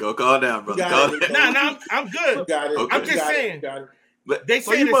down, it. Nico. Calm down, brother. got Calm it, down. Nico. Nah, I'm good. You got it. Okay. I'm You just got it. saying. You got it. But They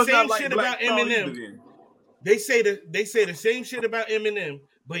So say you the must same not like shit Black about Thought Eminem. either then. They say the same shit about Eminem,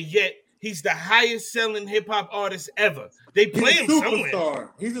 but yet he's the highest selling hip hop artist ever. They He's play a him somewhere. superstar.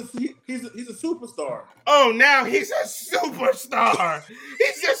 He's a superstar. Oh, now he's a superstar.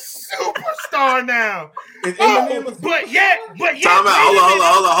 He's a superstar now. Is Oh, Eminem a but superstar? yet, time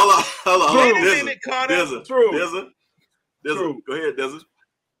out. Hold on. Wait a Dizzy. minute, Carter. Dizzy. True. Go ahead, Dizzy.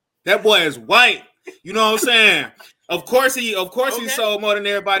 That boy is white. You know what I'm saying? Of course he Okay. sold more than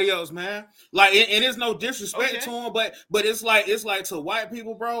everybody else, man. Like, and it's no disrespect Okay. to him, but it's like to white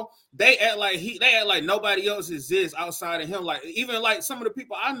people, bro. They act like nobody else exists outside of him. Like, even like some of the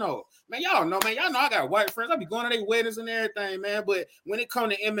people I know, man. Y'all know I got white friends. I be going to their weddings and everything, man. But when it come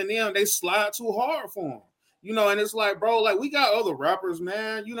to Eminem, they slide too hard for him. You know, and it's like, bro, like we got other rappers,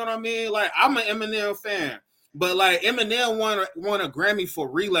 man. You know what I mean? Like, I'm an Eminem fan. But like Eminem won a Grammy for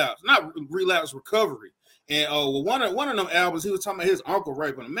Relapse, not Relapse Recovery. And one of them albums, he was talking about his uncle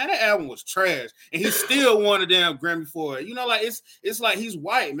raping him. Man, that album was trash, and he still won a damn Grammy for it. You know, like it's like he's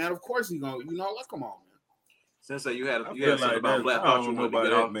white, man. Of course he gonna, you know, like come on, man. Sensei, you had I something feel like about that. Black I Thought you don't know wanted to about get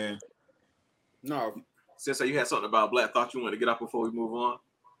that, off. man. No, Sensei, you had something about Black Thought you wanted to get off before we move on.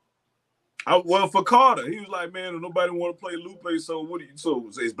 Well, for Carter, he was like, man, nobody want to play Lupe, so what? So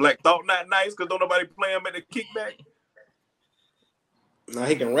is Black Thought not nice because don't nobody play him at the kickback? Now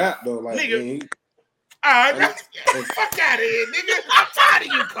he can rap though, like Nigga. All right, fuck out of here, nigga. I'm tired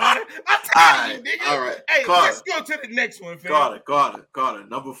of you, Carter. I'm All tired right, of you, nigga. all right. Hey, Carter. let's go to the next one, fam. Carter.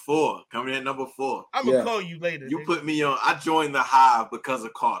 Number 4. Coming in number 4. I'm gonna call you later. You nigga. put me on. I joined the hive because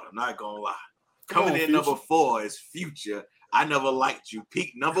of Carter. Not gonna lie. Coming in number 4 is Future. I Never Liked You.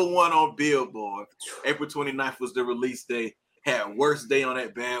 Peaked number 1 on Billboard. April 29th was the release day. Had Worst Day on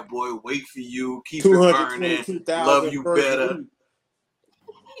that bad boy. Wait for You. Keep It Burning. Love You Better.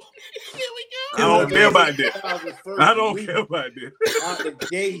 Here we I go. don't care about that. I don't care about that. Out the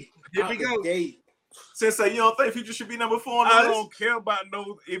gate. Here Out we the go. gate. Sensei, you don't think Future should be number 4 on the I list? don't care about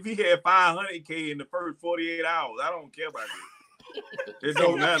if he had 500K in the first 48 hours. I don't care about that. It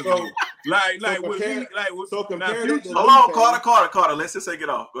don't matter. So- Like compare that to Hold on, Carter. Let's just take it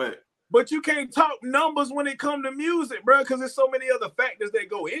off. Go ahead. But you can't talk numbers when it comes to music, bro, because there's so many other factors that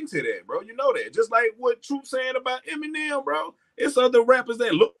go into that, bro. You know that. Just like what Troop saying about Eminem, bro. It's other rappers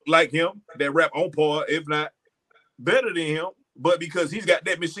that look like him, that rap on par, if not better than him. But because he's got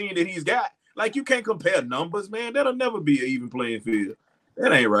that machine that he's got, like you can't compare numbers, man. That'll never be an even playing field.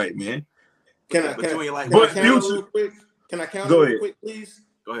 That ain't right, man. Can I But you ain't like can I But counter Future- real quick? Can I counter Go real ahead. quick, please?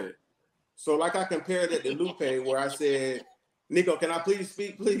 Go ahead. So like I compared it to Lupe where I said, Nico, can I please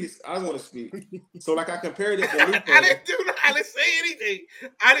speak, please? I want to speak. So like I compared it to Lupe. I didn't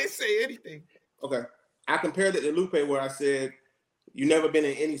say anything. Okay. I compared it to Lupe where I said, you never been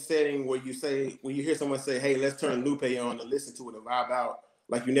in any setting where you hear someone say, hey, let's turn Lupe on and listen to it and vibe out.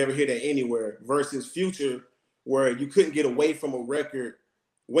 Like you never hear that anywhere. Versus Future, where you couldn't get away from a record.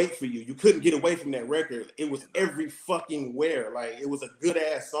 Wait for You. You couldn't get away from that record. It was every fucking where. Like it was a good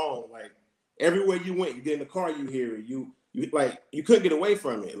ass song. Like everywhere you went, you get in the car, you hear it. You couldn't get away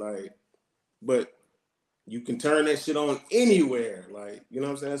from it. Like, but you can turn that shit on anywhere. Like, you know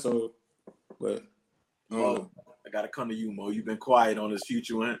what I'm saying? So, but Mo, I gotta come to you, Mo. You've been quiet on this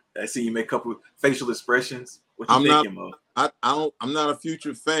Future one. I see you make a couple facial expressions. What you thinking, Mo? I'm not a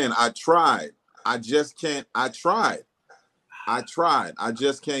Future fan. I tried. I just can't. I tried. I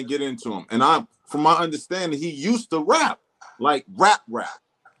just can't get into him. And from my understanding, he used to rap, like rap,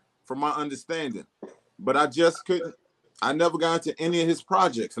 from my understanding. But I just couldn't. I never got into any of his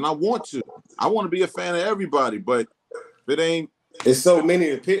projects, and I want to. I want to be a fan of everybody, but it ain't. it's so many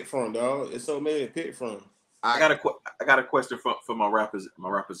to pick from, dog. It's so many to pick from. I got a question for my rappers. My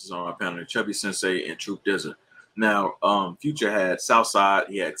rappers is on my panel: Chubby Sensei and Troop Dizzer. Now, Future had Southside,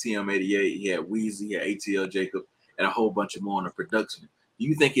 he had TM88, he had Weezy, he had ATL Jacob, and a whole bunch of more on the production. Do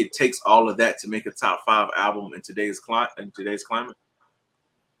you think it takes all of that to make a top 5 album in today's climate?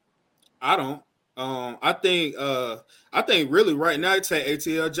 I don't. I think really right now it take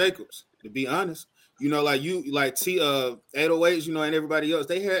ATL Jacobs, to be honest. You know, like 808s, you know, and everybody else,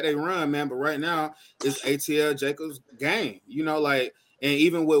 they had a run, man. But right now it's ATL Jacobs' game. You know, like, and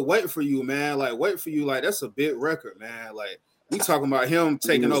even with Wait For You, man, like Wait For You, like that's a big record, man. Like we talking about him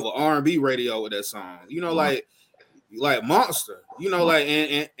taking over R&B radio with that song. You know, like Monster. You know, like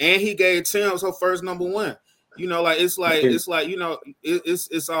and he gave Tim's her first number 1. You know, like it's like you know,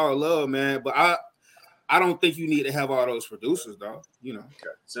 it's all love, man. But I don't think you need to have all those producers, though. You know,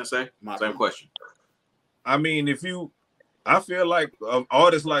 Sensei, same question. I mean, if you I feel like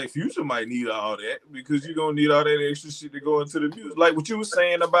artists like Future might need all that because you're gonna need all that extra shit to go into the music. Like what you were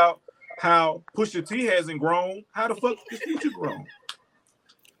saying about how Pusha T hasn't grown. How the fuck is Future grown?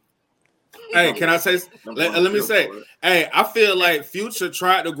 Hey, can I say? Let me say. Hey, I feel like Future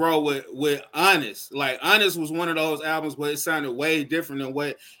tried to grow with Honest. Like Honest was one of those albums where it sounded way different than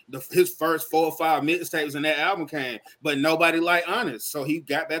what his first 4 or 5 mixtapes in that album came. But nobody liked Honest, so he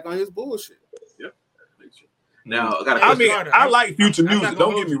got back on his bullshit. Yep. Now, I like Future music.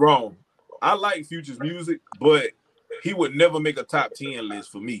 Don't get me wrong. I like Future's music, but he would never make a top 10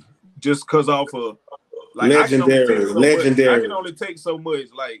 list for me just because off of like legendary. I can only take so much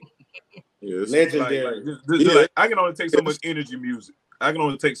like. Yes. Legendary. I can only take so much energy music. I can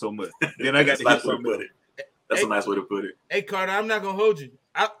only take so much. Then I got to hit something else. That's a nice way to put it. Hey, Carter, I'm not gonna hold you.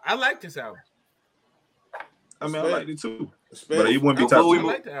 I like this album. I mean, I like it too. But it wouldn't be top. I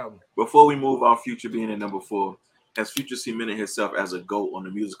like the album. Before we move off Future being in number 4, has Future cemented himself as a GOAT on the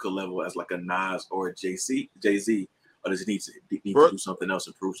musical level as like a Nas or a Jay-Z, or does he need to do something else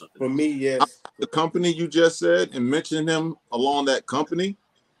and prove something? For me, yes. The company you just said and mentioned him along that company.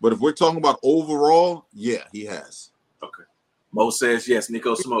 But if we're talking about overall, yeah, he has. Okay. Mo says yes.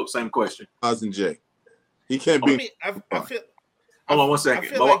 Nico Smoke, same question. Nas and Jay. He can't be. I feel. Hold on 1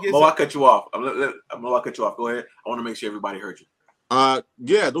 second. Mo, I cut you off. Mo, I cut you off. Go ahead. I want to make sure everybody heard you.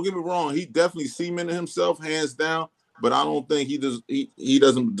 Yeah, don't get me wrong. He definitely cemented himself, hands down. But I don't think he does. He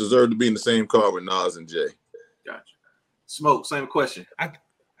doesn't deserve to be in the same car with Nas and Jay. Gotcha. Smoke, same question.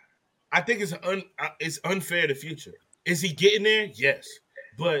 I think it's unfair to Future. Is he getting there? Yes.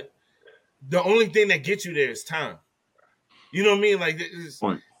 But the only thing that gets you there is time. You know what I mean? Like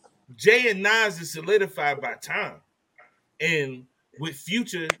Jay and Nas is solidified by time. And with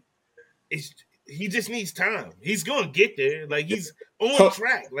Future, he just needs time. He's gonna get there. Like he's on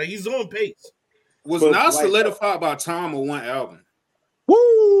track. Like he's on pace. Was Nas solidified by time or one album? Woo!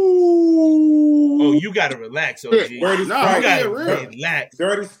 Oh, you gotta relax, OG. Dirty Sprite. You gotta relax.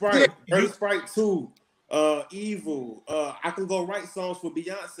 Dirty Sprite. Dirty Sprite 2. Evil. I can go write songs for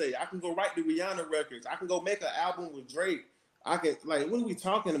Beyonce. I can go write the Rihanna records. I can go make an album with Drake. I can what are we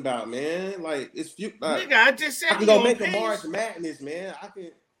talking about, man? Like it's nigga, I just said I can go make a March Madness, man. I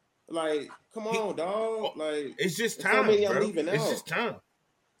can come on, dog. Like it's just time. Bro. It's just time.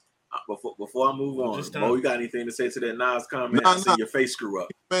 Before I move on, Mo, you got anything to say to that Nas comment? I see your face screw up.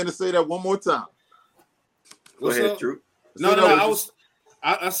 Man, to say that one more time. Go ahead, Drew. No.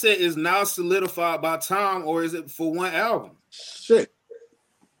 I said, is now solidified by time or is it for one album? Shit.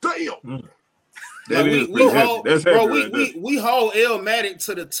 Damn. We hold Illmatic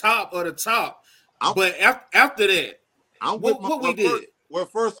to the top of the top. But after that, what we did? Well,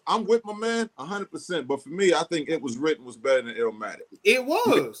 first, I'm with my man 100%. But for me, I think It Was Written was better than Illmatic. It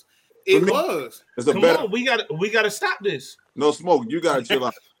was. It was. Come on, we gotta stop this. No Smoke. You gotta chill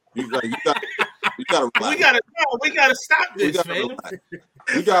out. You gotta relax. We gotta stop this, man.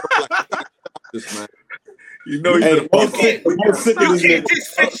 You gotta stop this, man. You know you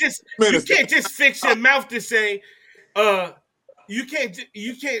can't just fix your mouth to say, you can't.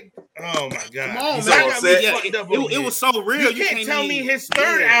 Oh my god! Come on, man. It was so real. You can't tell me his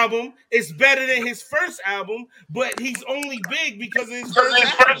third album is better than his first album, but he's only big because of his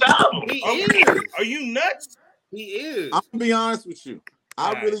first album. He is. Are you nuts? He is. I'm gonna be honest with you.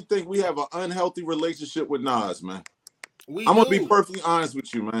 I really think we have an unhealthy relationship with Nas, man. I'm gonna be perfectly honest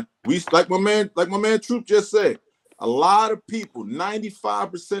with you, man. We like my man Troop just said. A lot of people,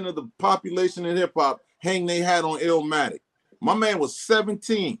 95% of the population in hip hop, hang their hat on Illmatic. My man was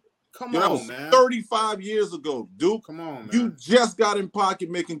 17. That was man. 35 years ago, dude. Come on, man. You just got in pocket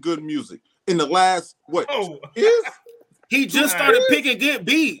making good music in the last years? He just started picking good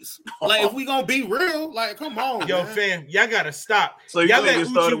beats. Like, if we gonna be real, like, come on, yo, man. fam, y'all gotta stop. So y'all get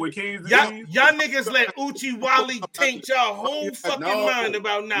started with Kings. Y'all niggas let Uchi Wally taint y'all whole fucking mind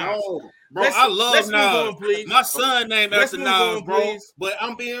about Nas. No, bro, I love Nas. On, please. My son named after Nas, bro. Please. But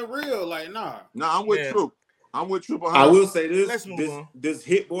I'm being real, like, nah. Nah, I'm with Troop. I'm with Troop. I will say this: this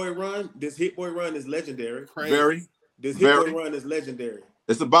Hit Boy run is legendary. Very. This Hit Boy run is legendary.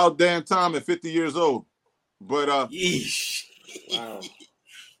 It's about damn time at 50 years old. But yeesh. Wow.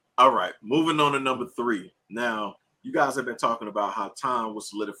 All right, moving on to number 3. Now, you guys have been talking about how time will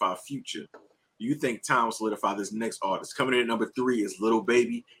solidify Future. You think time will solidify this next artist? Coming in at number 3 is Lil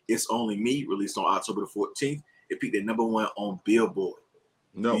Baby, It's Only Me, released on October the 14th. It peaked at number 1 on Billboard.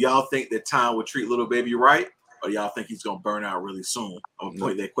 No. Do y'all think that time will treat Lil Baby right, or y'all think he's gonna burn out really soon? I'm gonna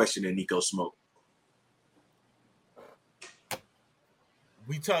point that question at Nico Smoke.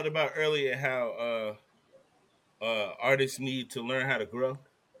 We talked about earlier how artists need to learn how to grow.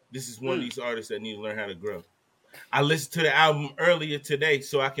 This is one of these artists that need to learn how to grow. I listened to the album earlier today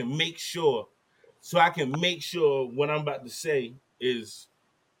so I can make sure what I'm about to say is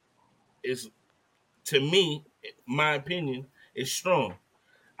to me, my opinion, is strong.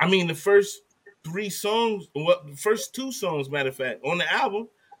 I mean, the first 3 songs, the first 2 songs, matter of fact, on the album,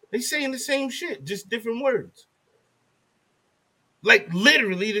 they saying the same shit, just different words. Like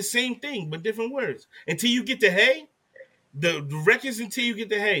literally the same thing, but different words. Until you get to Hey, the records until you get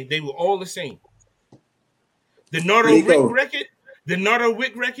to Hey, they were all the same. The Nardo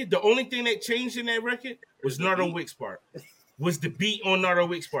Wick record, the only thing that changed in that record was Nardo Wick's part. Was the beat on Nardo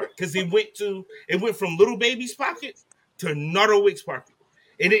Wick's part. Because it went from Little Baby's pocket to Nardo Wick's pocket.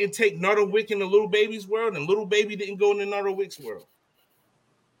 It didn't take Nardo Wick in the Little Baby's world, and Little Baby didn't go in the Nardo Wick's world.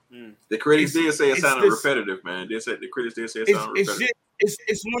 The critics did say it sounded repetitive, man. The critics did say it sounded repetitive.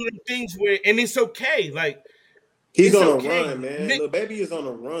 It's one of the things where, and it's okay. Like he's on a run, man. Lil Baby is on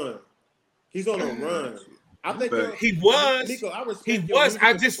a run. He's on a run. I think he was. Nico, I respect he your was. Music,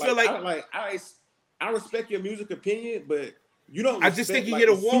 I just feel like I respect your music opinion, but you don't. I just think he hit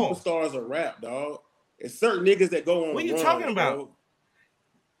a wall. Superstars of rap, dog. It's certain niggas that go on. What are you talking about? Dog.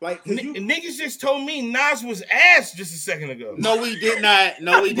 Like niggas just told me Nas was ass just a second ago. No, we did not.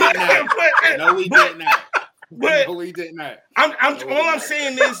 No, we did not. No, we did not. But no, we did not. All I'm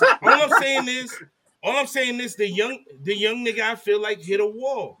saying is, the young nigga I feel like hit a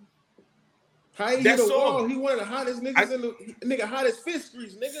wall. How he hit a wall? He one of the hottest niggas in the nigga, hottest fist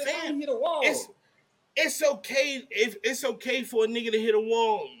streets, nigga. How he hit a wall? It's okay if it's okay for a nigga to hit a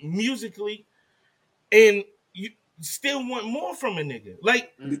wall musically, and you still want more from a nigga.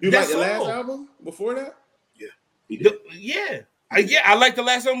 Like you like the last album before that? Yeah. I like the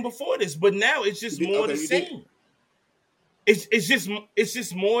last album before this, but now it's just more the same. It's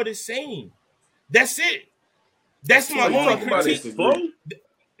just more the same. That's it. That's my only critique.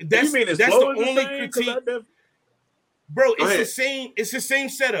 That's the only critique. Bro, it's the same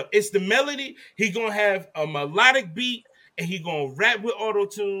setup. It's the melody. He gonna have a melodic beat, and he gonna rap with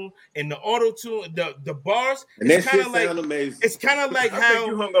auto-tune, and the auto-tune, the bars. And that shit sound amazing. It's kind of like I think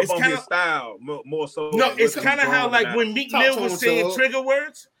you hung up on his style more so. No, it's kind of how like when Meek Mill was saying trigger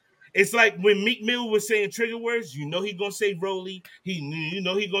words. It's like when Meek Mill was saying trigger words, you know he gonna say Rolly. You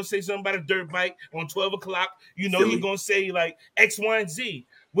know he gonna say something about a dirt bike on 12 o'clock. You know he gonna say like X, Y, and Z.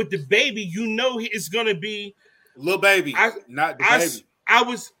 With the Baby, you know it's gonna be Lil Baby, not the Baby.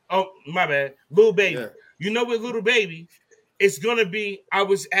 My bad, Lil Baby. Yeah. You know with Lil Baby, it's gonna be. I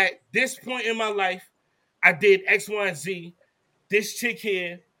was at this point in my life. I did X, Y, and Z. This chick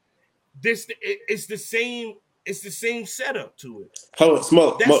here. It's the same. It's the same setup to it. Hold on,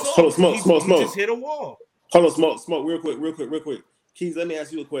 smoke. He just hit a wall. Hold on, smoke. Real quick. Keys, let me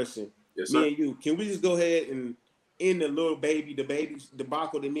ask you a question. Yes, sir. Me and you, can we just go ahead and end the Lil Baby, the baby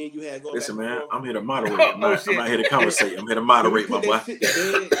debacle that me and you had going? Listen, man, I'm here to moderate. I'm not here to conversate. I'm here to moderate, my boy.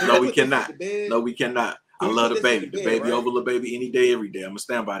 No, we cannot. I love the Baby. The Baby over Lil Baby any day, every day. I'm gonna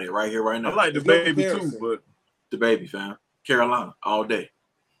stand by that right here, right now. I like the Baby too, but the Baby, fam. Carolina all day.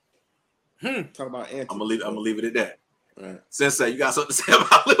 Talk about I'm gonna leave it at that. Right. Sensei, you got something to say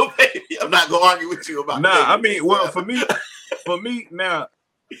about Lil Baby? I'm not gonna argue with you about. Nah, I mean, well, for me now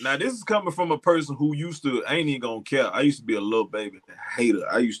this is coming from a person who used to. I ain't even gonna care. I used to be a Lil Baby hater.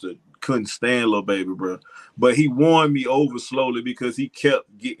 I couldn't stand Lil Baby, bro. But he won me over slowly because he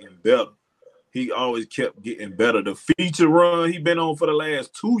kept getting better. He always kept getting better. The feature run he been on for the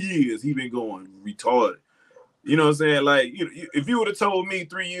last 2 years, he been going retarded. You know what I'm saying? Like, if you would have told me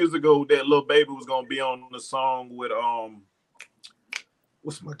 3 years ago that Lil Baby was gonna be on the song with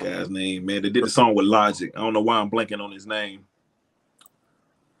what's my guy's name, man? They did the song with Logic. I don't know why I'm blanking on his name.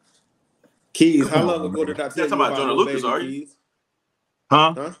 Keys, how long ago did I tell you about Joyner Lucas? Are you?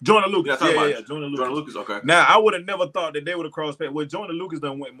 Huh? Joyner Lucas. Yeah, Joyner Lucas. Okay. Now I would have never thought that they would have crossed paths. Well, Joyner Lucas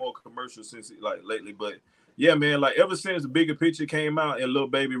done went more commercial since like lately, but yeah, man, like ever since the Bigger Picture came out and Lil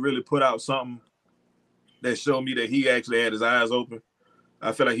Baby really put out something that showed me that he actually had his eyes open,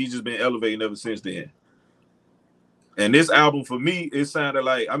 I feel like he's just been elevating ever since then. And this album for me, it sounded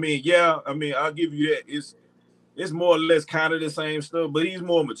like, I'll give you that. It's more or less kind of the same stuff, but he's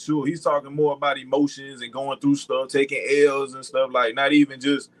more mature. He's talking more about emotions and going through stuff, taking L's and stuff, like not even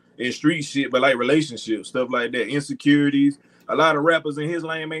just in street shit, but like relationships, stuff like that, insecurities. A lot of rappers in his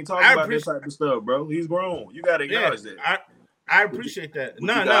lane ain't talking about this type of stuff, bro. He's grown. You got to acknowledge that. I appreciate that.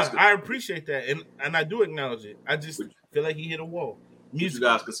 I appreciate that, and I do acknowledge it. I just feel like he hit a wall. You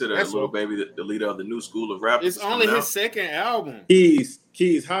guys consider Lil Baby the leader of the new school of rap? It's only his second album.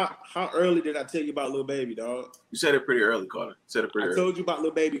 Keys, how early did I tell you about Lil Baby, dog? You said it pretty early, Carter. I told you about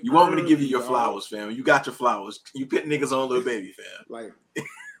Lil Baby. You want me to give you your flowers, fam? You got your flowers. You put niggas on Lil Baby, fam. Like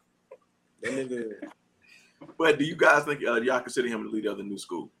that nigga. But do you guys think y'all consider him the leader of the new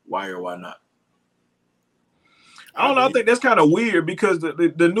school? Why or why not? I don't know. I think that's kind of weird because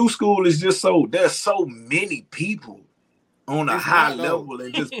the new school is just there's so many people on a high level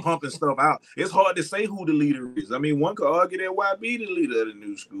and just pumping stuff out. It's hard to say who the leader is. I mean, one could argue that YB the leader of the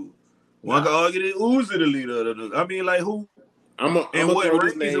new school. One could argue that Uzi the leader of the new. I mean, like who? I'm gonna throw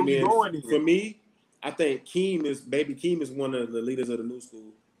this name in. Going For me, I think Baby Keem is one of the leaders of the new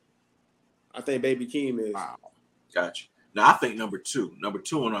school. I think Baby Keem is. Wow. Gotcha. Now, I think number two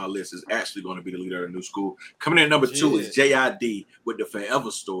on our list is actually going to be the leader of the new school. Coming in at number 2 is JID with the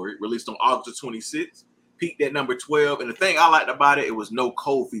Forever Story, released on August 26th. Peaked at number 12. And the thing I liked about it was no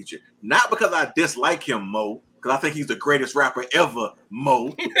Cole feature. Not because I dislike him, Mo, because I think he's the greatest rapper ever, Mo.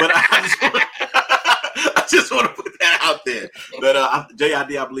 But I just want to put that out there. But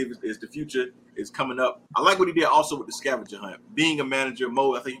JID, I believe, is the future. Is coming up. I like what he did also with the scavenger hunt. Being a manager,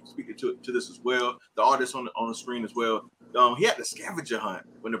 Mo, I think you can speak to this as well. The artist on the screen as well. He had the scavenger hunt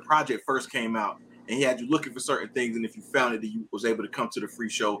when the project first came out, and he had you looking for certain things. And if you found it, you was able to come to the free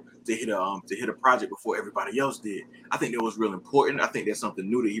show to hit a project before everybody else did. I think that was real important. I think that's something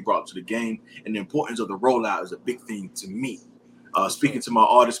new that he brought to the game, and the importance of the rollout is a big thing to me. Speaking to my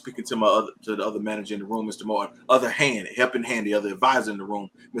artist, speaking to the other manager in the room, Mr. Mo, helping hand, the other advisor in the room,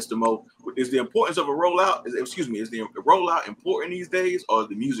 Mr. Mo, is the importance of a rollout? Is the rollout important these days, or is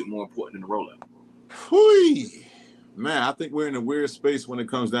the music more important than the rollout? Man, I think we're in a weird space when it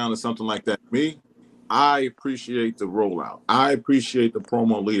comes down to something like that. Me, I appreciate the rollout. I appreciate the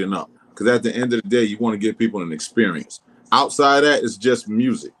promo leading up, because at the end of the day, you want to give people an experience. Outside that, it's just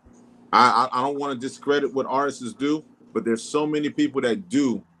music. I don't want to discredit what artists do, but there's so many people that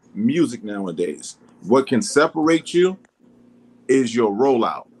do music nowadays. What can separate you is your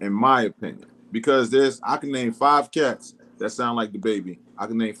rollout, in my opinion. Because I can name 5 cats that sound like the Baby. I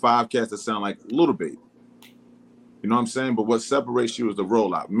can name 5 cats that sound like Little Baby. You know what I'm saying? But what separates you is the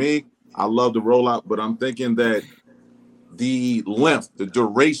rollout. Me, I love the rollout, but I'm thinking that the length, the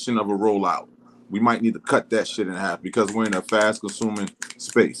duration of a rollout, we might need to cut that shit in half because we're in a fast-consuming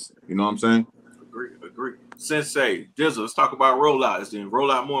space. You know what I'm saying? Agree. Sensei, Dizzle, let's talk about rollout. Is the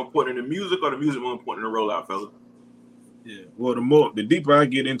rollout more important than music, or the music more important than the rollout, fella? Yeah. Well, the deeper I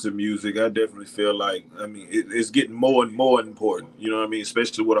get into music, I definitely feel like, it's getting more and more important. You know what I mean?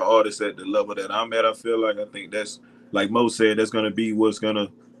 Especially with an artist at the level that I'm at, I think that's, like Mo said, that's going to be what's going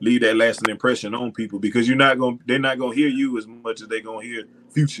to leave that lasting impression on people, because they're not going to hear you as much as they're going to hear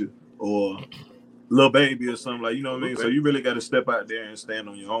Future or Lil Baby or something, like, you know what I mean? So you really got to step out there and stand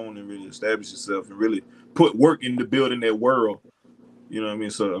on your own and really establish yourself and really put work into building that world. You know what I mean?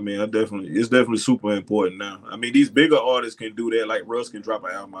 So, it's definitely super important now. I mean, these bigger artists can do that. Like Russ can drop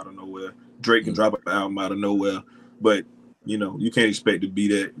an album out of nowhere. Drake can drop an album out of nowhere. But, you can't expect to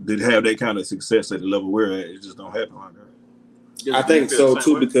have that kind of success at the level we're at. It just don't happen like that. I think so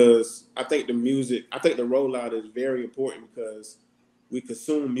too, because I think the rollout is very important because we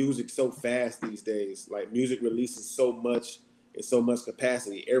consume music so fast these days. Like, music releases so much in so much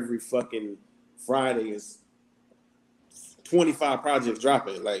capacity. Every fucking Friday is 25 projects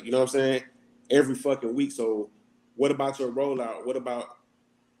dropping. Like, you know what I'm saying? Every fucking week. So what about your rollout? What about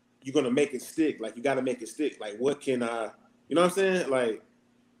you're going to make it stick? Like, you got to make it stick. Like, what can I, you know what I'm saying? Like,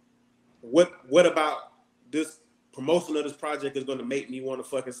 what about this promotion of this project is going to make me want to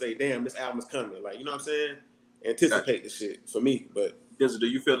fucking say, damn, this album's coming. Like, you know what I'm saying? Anticipate the shit for me. But do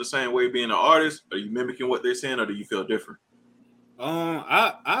you feel the same way being an artist? Are you mimicking what they're saying, or do you feel different?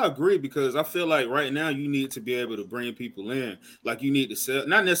 I agree, because I feel like right now you need to be able to bring people in. Like, you need to sell,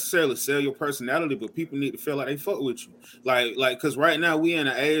 not necessarily sell your personality, but people need to feel like they fuck with you. Like, because right now we in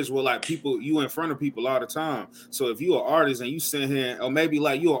an age where, like, you in front of people all the time. So if you an artist and you sit here, or maybe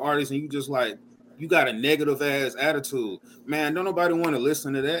like you an artist and you just like, you got a negative ass attitude, man, don't nobody want to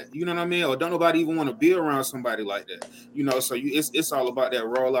listen to that. You know what I mean? Or don't nobody even want to be around somebody like that. So it's all about that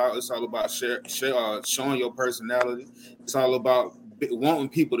rollout. It's all about showing your personality. It's all about wanting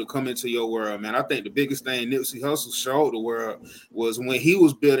people to come into your world, man. I think the biggest thing Nipsey Hussle showed the world was when he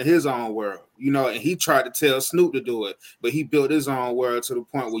was building his own world, and he tried to tell Snoop to do it, but he built his own world to the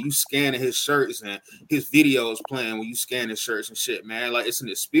point where you scanning his shirts and his videos playing when you scan his shirts and shit, man. Like, it's an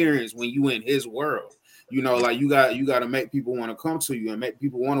experience when you in his world, like you got to make people want to come to you and make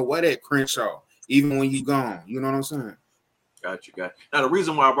people want to wear that Crenshaw, even when you gone. You know what I'm saying? Got you. Now, the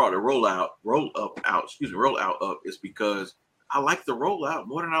reason why I brought the rollout up is because I like the rollout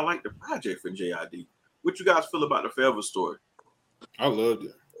more than I like the project for JID. What you guys feel about the Forever Story? I loved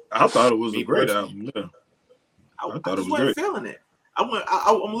it. I thought it was a great album. Yeah. I just wasn't feeling it. I'm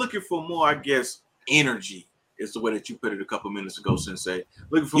looking for more, I guess, energy It's the way that you put it a couple minutes ago, Sensei.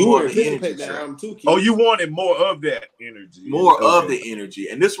 Looking for You more were of the energy anticipating that track. album too, Keith. Oh, you wanted more of that energy. More of Okay. the energy.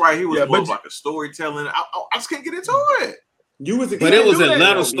 And this right here was Yeah, more but of like a storytelling. I just can't get into it. You was But it was do that,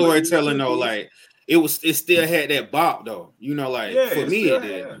 Atlanta though, storytelling Keith. though. Like it still had that bop though. You know, like Yeah, for it's me still- it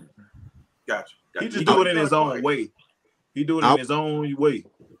did. yeah. Gotcha. He just do it in his own way. He do it in his own way.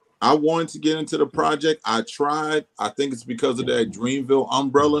 I wanted to get into the project. I tried. I think it's because of that Dreamville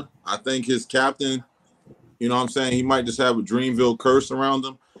umbrella. I think his captain, you know what I'm saying, he might just have a Dreamville curse around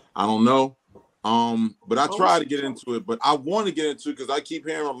him. I don't know. But I tried to get into it, but I want to get into it because I keep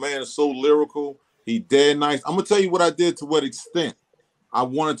hearing my man is so lyrical. He dead nice. I'm gonna tell you what I did to what extent I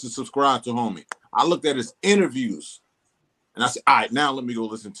wanted to subscribe to homie. I looked at his interviews and I said, all right, now let me go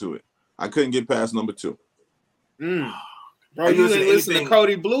listen to it. I couldn't get past number 2. Bro, you didn't listen to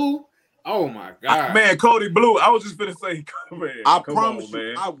Cody Blue? Oh my God. Man, Cody Blue. I was just gonna say, man, I come promise on, you,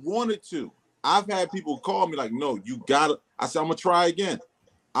 man. I wanted to. I've had people call me like, no, you gotta. I said, I'm gonna try again.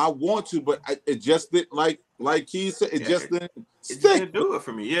 I want to, but it just didn't like Keith said, it just didn't stick. It didn't do it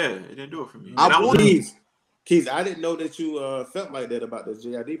for me. Yeah, it didn't do it for me. Keith, I didn't know that you felt like that about the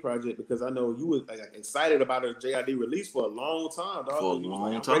JID project because I know you was like excited about a JID release for a long time, dog. For a You was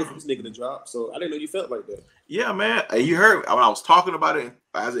long I'm time. ready for this nigga to drop, so I didn't know you felt like that. Yeah, man. You heard when I was talking about it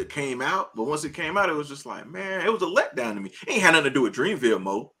as it came out, but once it came out, it was just like, man, it was a letdown to me. It ain't had nothing to do with Dreamville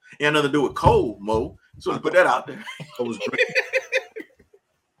Mo. It had nothing to do with Cole Mo. So to put that out there.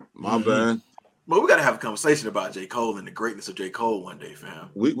 My bad. But we gotta have a conversation about J. Cole and the greatness of J. Cole one day, fam.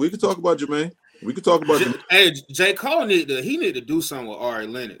 We could talk about Jermaine. We could talk about Hey, J. Cole need to do something with Ari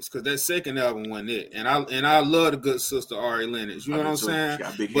Lennox because that second album wasn't it. And I love the good sister Ari Lennox. You know what I'm saying? She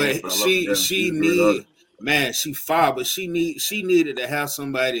got big But hands, but I love her. she need, man, she fire, but she needed to have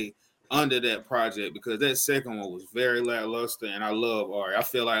somebody under that project because that second one was very lackluster. And I love Ari. I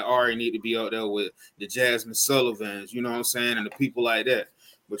feel like Ari need to be out there with the Jasmine Sullivans. You know what I'm saying, and the people like that.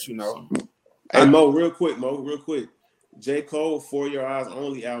 But you know, hey Mo, real quick. J. Cole, For Your Eyes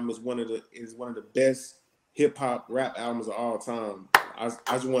Only album is one of the best hip hop rap albums of all time. I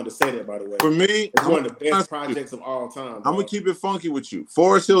just wanted to say that, by the way. For me, it's one of the best projects of all time. I'm gonna keep it funky with you.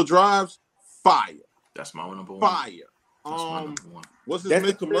 Forest Hill Drives, fire. That's my number one. Fire. That's my number one. What's his That's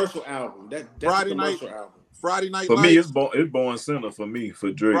the commercial album. That's Friday the commercial night album. Friday Night For Lights. me, it's Born Center for me,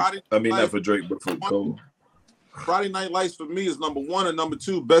 for Drake. Not for Drake, but for Cole. Friday Night Lights for me is number 1 and number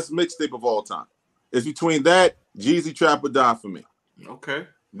 2 best mixtape of all time. It's between that, Jeezy Trap or Die for me. Okay.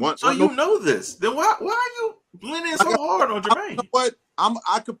 So you know this. Then why are you blending so hard on Jermaine? You know what?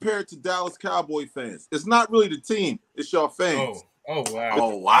 I compare it to Dallas Cowboy fans. It's not really the team, it's your fans. Oh wow.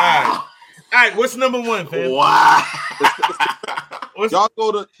 Oh wow. All right, what's number 1, fam? Wow. Y'all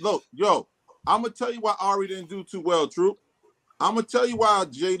go to look, yo. I'm gonna tell you why Ari didn't do too well, Troop. I'm gonna tell you why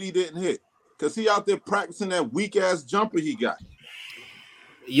JD didn't hit. Cause he out there practicing that weak ass jumper he got.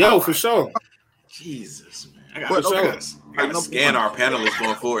 Yo, for sure. Jesus, man. I gotta scan our panelists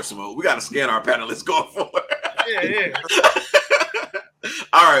going forward, Smo. We gotta scan our panelists going forward. Yeah.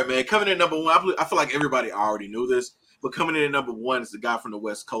 All right, man. Coming in number 1, I feel like everybody already knew this, but coming in at number 1 is the guy from the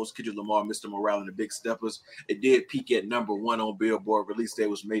West Coast, Kendrick Lamar, Mr. Morale and the Big Steppers. It did peak at number 1 on Billboard. Release date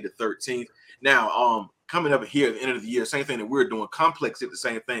was May the 13th. Now, coming up here at the end of the year, same thing that we're doing. Complex did the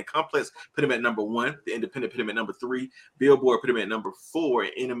same thing. Complex put him at number 1. The Independent put him at number 3. Billboard put him at number 4.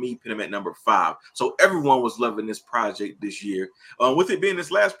 And Enemy put him at number 5. So everyone was loving this project this year. With it being this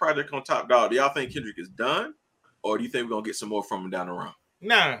last project on Top Dog, do y'all think Kendrick is done? Or do you think we're going to get some more from him down the road?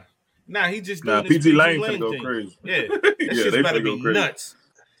 Nah, he just doing this PG Lane finna go thing. crazy. Yeah, that shit's about to be nuts.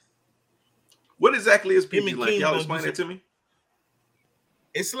 What exactly is PG Lane? Y'all explain that to me.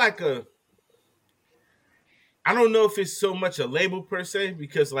 It's like I don't know if it's so much a label per se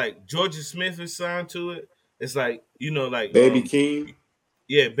because like Georgia Smith is signed to it. It's like like Baby Keem.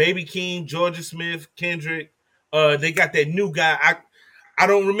 Yeah, Baby Keem, Georgia Smith, Kendrick. They got that new guy. I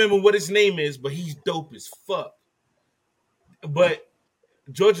don't remember what his name is, but he's dope as fuck. But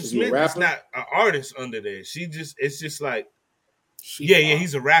Georgia Smith is not an artist under there. It's just like,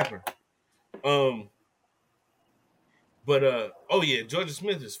 he's a rapper. Georgia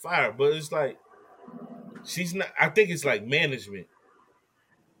Smith is fire, but it's like she's not. I think it's like management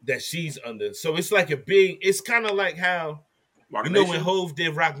that she's under. So it's like it's kind of like how when Hove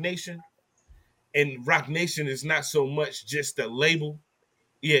did Rock Nation, and Rock Nation is not so much just a label.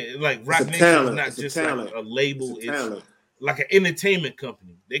 Yeah, like Rock Nation is not just like a label. It's like an entertainment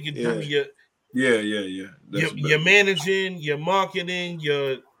company. They can do your managing, your marketing,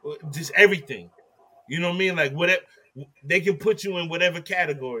 your just everything. You know what I mean? Like whatever they can put you in whatever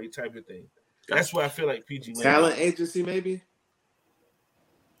category type of thing. That's why I feel like PG Lane. Talent agency, maybe.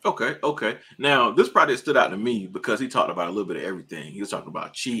 Okay. Now, this project stood out to me because he talked about a little bit of everything. He was talking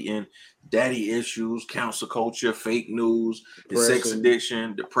about cheating, daddy issues, council culture, fake news, his sex Depression.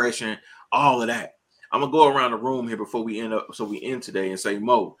 addiction, depression, all of that. I'm gonna go around the room here before we end today and say,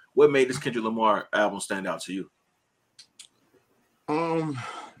 Mo, what made this Kendrick Lamar album stand out to you?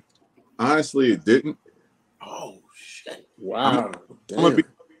 Honestly, it didn't. Oh shit! Wow.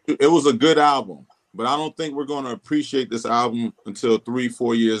 It was a good album, but I don't think we're going to appreciate this album until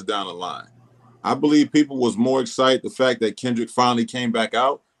 3-4 years down the line. I believe people was more excited the fact that Kendrick finally came back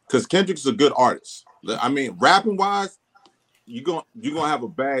out, because Kendrick's a good artist. I mean, rapping wise, you're gonna have a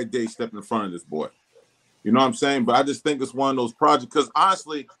bad day stepping in front of this boy. You know what I'm saying? But I just think it's one of those projects, because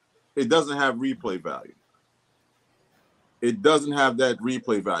honestly, it doesn't have replay value. It doesn't have that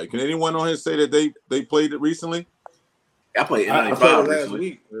replay value. Can anyone on here say that they played it recently? I played I played N95 it last recently.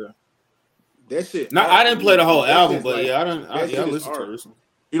 week. That shit. No, I didn't play the whole album, but like, yeah, I shit is listened to art. it recently.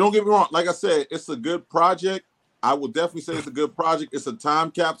 You don't get me wrong. Like I said, it's a good project. I would definitely say it's a good project. It's a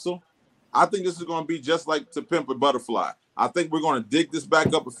time capsule. I think this is going to be just like To Pimp a Butterfly. I think we're going to dig this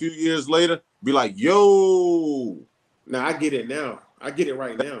back up a few years later, be like, yo. Now I get it now. I get it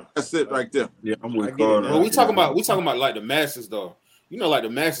right now. That's it right there. Yeah, I'm I with get it Carter. now. But we talking about like the masses though. You know, like the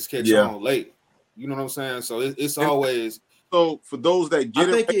masses catch on late. You know what I'm saying? So it's always. So for those that get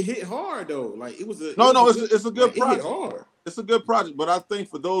I think it hit hard though. Like it was a it's a good like, project. It hit hard. It's a good project, but I think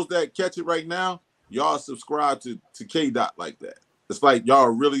for those that catch it right now, y'all subscribe to K Dot like that. It's like y'all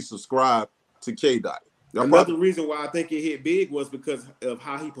really subscribe to K Dot. Another reason why I think it hit big was because of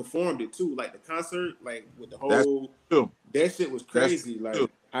how he performed it too. Like the concert, like with the whole that shit was crazy. Like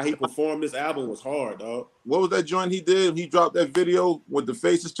how he performed this album was hard, dog. What was that joint he did? He dropped that video with the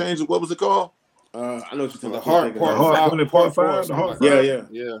faces changing. What was it called? I know what you're talking about. Part five.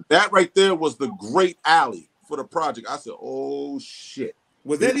 Yeah. That right there was the great alley for the project. I said, oh shit.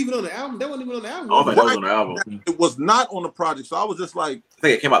 Was that even on the album? That wasn't even on the album. I don't think that was on the album. It was not on the project. So I was just like, I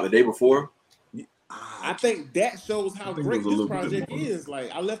think it came out the day before. I think that shows how great this project is.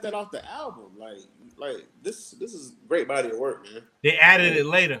 Like I left that off the album. Like this is great body of work, man. They added it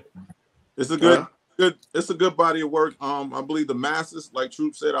later. It's a good body of work. I believe the masses, like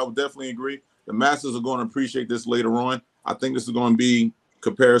Troop said, I would definitely agree. The masses are going to appreciate this later on. I think this is going to be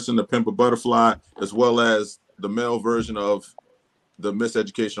comparison to Pimp a Butterfly, as well as the male version of the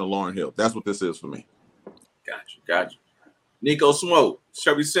Miseducation of Lauryn Hill. That's what this is for me. Gotcha. Nico Smoke,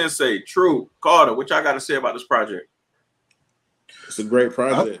 Chevy Sensei, True, Carter, what y'all got to say about this project? It's a great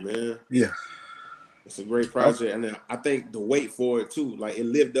project, man. Yeah. It's a great project. And I think the wait for it too, like it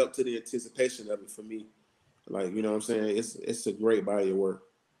lived up to the anticipation of it for me. Like, you know what I'm saying? It's a great body of work.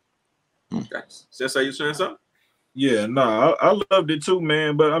 Gotcha. Sensei, you saying something? Yeah, no, I loved it too,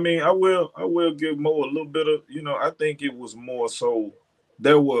 man. But I mean, I will give Mo a little bit of, I think it was more so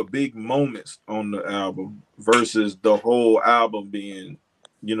there were big moments on the album versus the whole album being,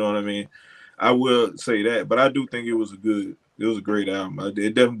 you know what I mean? I will say that, but I do think it was a great album.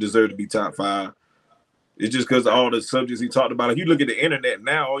 It definitely deserved to be top 5. It's just because of all the subjects he talked about. If you look at the internet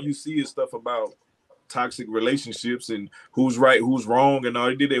now, all you see is stuff about toxic relationships and who's right, who's wrong, and all.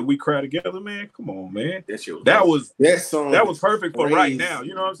 He did that We Cry Together, man. Come on, man. That was perfect for right now.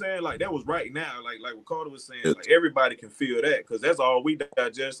 You know what I'm saying? Like that was right now. Like what Carter was saying. Like everybody can feel that because that's all we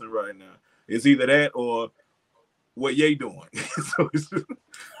digesting right now. It's either that or what Ye doing. So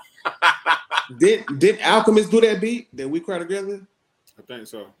Did Alchemist do that beat? Did We Cry Together? I think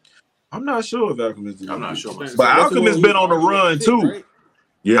so. I'm not sure if Alchemist did. I'm not sure. But Alchemist been on the run too. Right?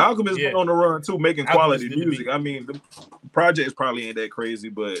 Yeah, Alchemist been on the run too, making quality music. I mean, the projects probably ain't that crazy,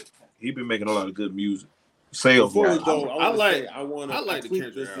 but he been making a lot of good music. Sales. Before we go, I like the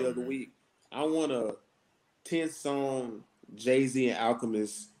Kendrick this the other week. I want a 10-song Jay-Z and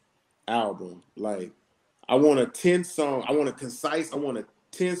Alchemist album. Like, I want a 10-song. I want a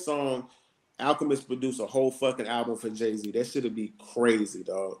 10-song. Alchemist produce a whole fucking album for Jay-Z. That should be crazy,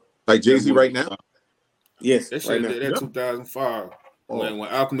 dog. Like Jay-Z right now? Yes, that right shit now. did that 2005 when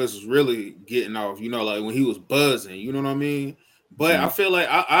Alchemist was really getting off. You know, like when he was buzzing. You know what I mean? But I feel like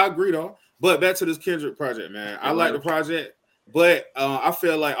I agree though. But back to this Kendrick project, man. I like the project, but I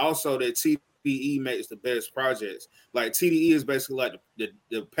feel like also that TDE makes the best projects. Like TDE is basically like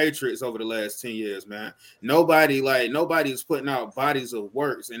the Patriots over the last 10 years, man. Nobody's putting out bodies of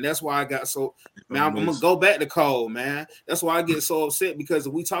works, and that's why I got so. Man, I'm gonna go back to Cole, man. That's why I get so upset because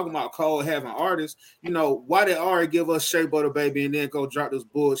if we talking about Cole having artists, why did Ari give us Shea Butter Baby and then go drop this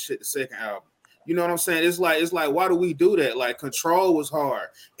bullshit the second album? You know what I'm saying? It's like, why do we do that? Like, Control was hard.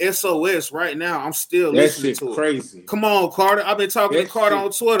 SOS right now, I'm still listening to it. Crazy. Come on, Carter. I've been talking to Carter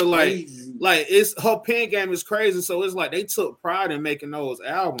on Twitter. Like, Like it's her pen game is crazy. So it's like they took pride in making those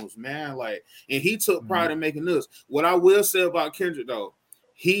albums, man. Like, and he took pride in making this. What I will say about Kendrick though,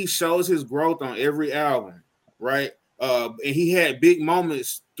 he shows his growth on every album, right? And he had big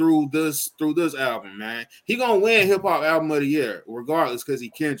moments through this album, man. He gonna win hip hop album of the year, regardless, because he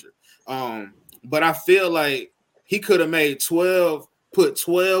Kendrick. But I feel like he could have made 12 of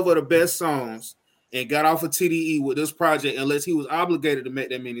the best songs and got off of TDE with this project, unless he was obligated to make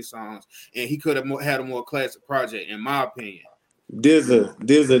that many songs, and he could have had a more classic project, in my opinion. Dizza,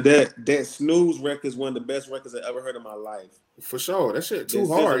 that Snooze record is one of the best records I ever heard in my life. For sure, that shit too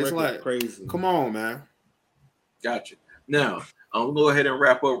hard. It's like crazy. Come on, man. Gotcha. Now, we'll go ahead and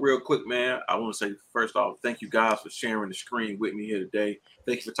wrap up real quick, man. I want to say, first off, thank you guys for sharing the screen with me here today.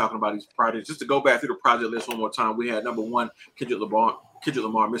 Thank you for talking about these projects. Just to go back through the project list one more time, we had number 1, Kendrick Lamar,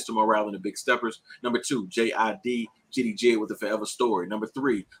 Mr. Morale and the Big Steppers. Number 2, J.I.D., GDJ with the Forever Story. Number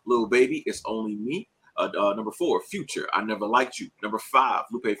 3, Lil Baby, It's Only Me. Number 4, Future, I Never Liked You. Number 5,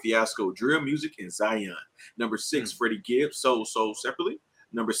 Lupe Fiasco, Drill Music, and Zion. Number 6, Freddie Gibbs, Soul Separately.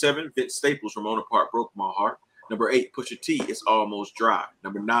 Number 7, Vince Staples, Ramona Park, Broke My Heart. Number 8, Pusha T, It's Almost Dry.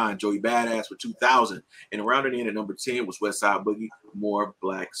 Number 9, Joey Badass with 2000. And rounding in at number 10 was Westside Boogie, More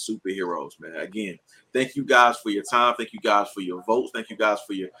Black Superheroes, man. Again, thank you guys for your time. Thank you guys for your votes. Thank you guys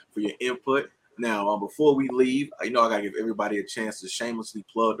for your input. Now, before we leave, I gotta give everybody a chance to shamelessly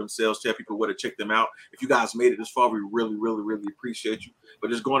plug themselves, tell people where to check them out. If you guys made it this far, we really, really, really appreciate you. But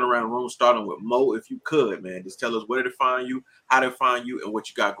just going around the room, starting with Mo, if you could, man, just tell us where to find you, how to find you, and what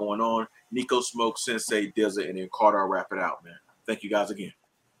you got going on. Nico Smoke, Sensei, Dizza, and then Carter, I'll wrap it out, man. Thank you guys again.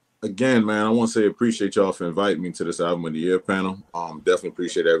 Again, man, I want to say appreciate y'all for inviting me to this Album of the Year panel. Definitely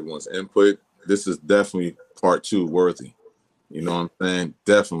appreciate everyone's input. This is definitely part 2 worthy. You know what I'm saying?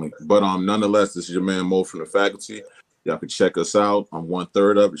 Definitely. But nonetheless, this is your man Mo from the faculty. Y'all can check us out. I'm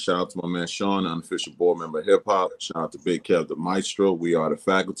 1/3 of it. Shout out to my man Sean, unofficial board member of hip hop. Shout out to Big Kev, the maestro. We are the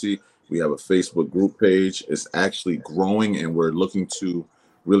faculty. We have a Facebook group page. It's actually growing, and we're looking to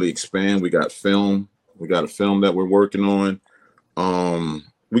really expand. We got film. We got a film that we're working on.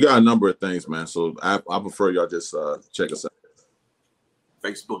 We got a number of things, man. So I prefer y'all just check us out.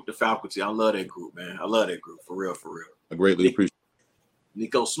 Facebook, the faculty. I love that group, man. I love that group. For real, for real. I greatly appreciate it.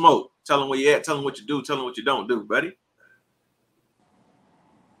 Nico Smoke, tell them where you at. Tell them what you do. Tell them what you don't do, buddy.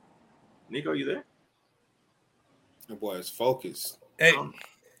 Nico, you there? The boy is focused. Hey,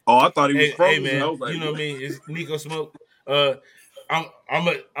 I thought he was frozen. Hey, man, like, you know what I mean? It's Nico Smoke. I'm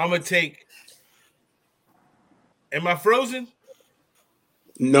gonna take. Am I frozen?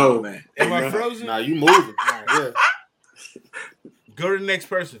 No, man. Am I frozen? Nah, you moving. Yeah. Go to the next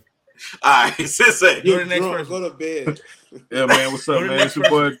person. All right, Sensei. Go to the next person. Go to bed. Yeah, man. What's up, Go to the man? next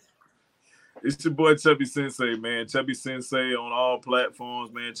It's your boy Chubby Sensei, man. Chubby Sensei on all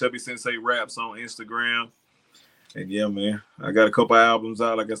platforms, man. Chubby Sensei Raps on Instagram. And yeah, man, I got a couple albums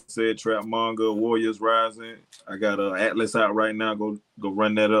out. Like I said, Trap Manga, Warriors Rising. I got Atlas out right now. Go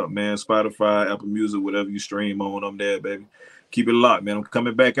run that up, man. Spotify, Apple Music, whatever you stream on, I'm there, baby. Keep it locked, man. I'm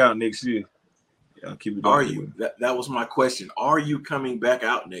coming back out next year. Yeah, keep it. Are you? That was my question. Are you coming back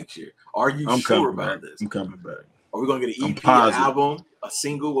out next year? Are you sure about this? I'm coming back. Are we gonna get an EP, an album, a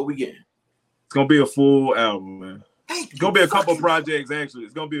single? What we getting? It's gonna be a full album, man. Thank It's gonna be a couple projects, actually.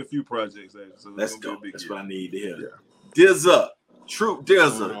 It's gonna be a few projects, actually. So let's go. That's year. what I need to hear. Yeah. Dizza, Troop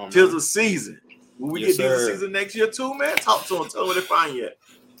Dizza, on, Dizza season. Will we Yes, get Dizza sir. season next year too, man? Talk to him. Tell him where to find you at.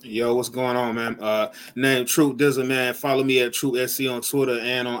 Yo, what's going on, man? Name Troop Dizza, man. Follow me at Troop SC on Twitter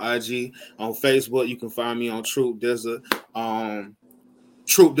and on IG. On Facebook, you can find me on Troop Dizza.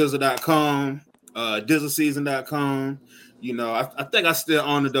 TroopDizza.com, DizzaSeason.com. You know, I think I still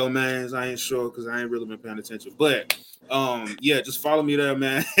own the domains. I ain't sure because I ain't really been paying attention. But yeah, just follow me there,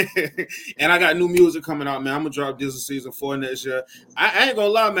 man. And I got new music coming out, man. I'm gonna drop Dizza Season 4 next year. I ain't gonna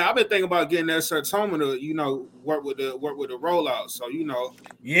lie, man. I've been thinking about getting that Sertoma to, you know, work with the rollout. So, you know,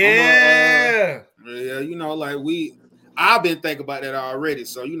 Yeah. yeah, you know, like I've been thinking about that already.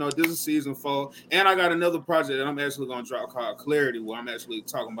 So, you know, this is Season 4. And I got another project that I'm actually going to drop called Clarity, where I'm actually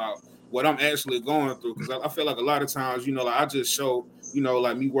talking about what I'm actually going through. Because I feel like a lot of times, you know, like I just show, you know,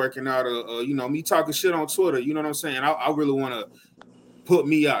 like me working out, you know, me talking shit on Twitter. You know what I'm saying? I really want to put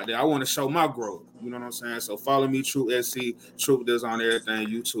me out there. I want to show my growth. You know what I'm saying? So follow me, Troop SC, Troop Diz on everything,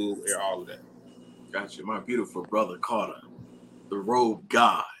 YouTube, all of that. Gotcha, my beautiful brother Carter, the robe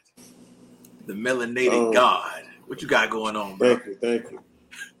god, the melanated god. What you got going on, bro? Thank you.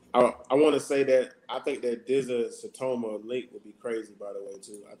 I want to say that I think that Dizza Sertoma link would be crazy, by the way,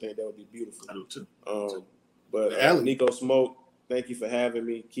 too. I think that would be beautiful. I do too. But Nico Smoke, thank you for having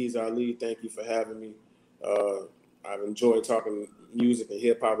me. Keys Ali, thank you for having me. I've enjoyed talking music and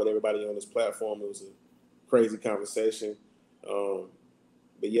hip hop with everybody on this platform. It was a crazy conversation.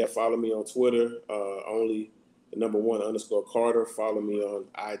 But yeah, follow me on Twitter, only the _1_Carter. Follow me on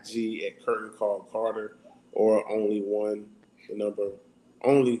IG at Curtain Call Carter, or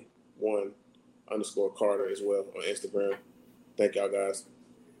only_1_Carter as well on Instagram. Thank y'all guys.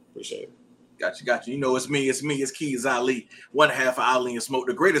 Appreciate it. Got you. You know, it's me. It's Keys Ali, one half of Ali and Smoke,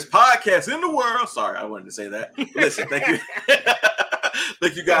 the greatest podcast in the world. Sorry, I wanted to say that. But listen, thank you.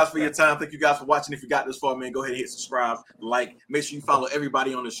 Thank you guys for your time. Thank you guys for watching. If you got this far, man, go ahead and hit subscribe, like. Make sure you follow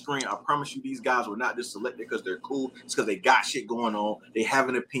everybody on the screen. I promise you, these guys were not just selected because they're cool. It's because they got shit going on. They have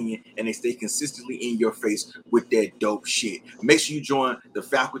an opinion, and they stay consistently in your face with that dope shit. Make sure you join the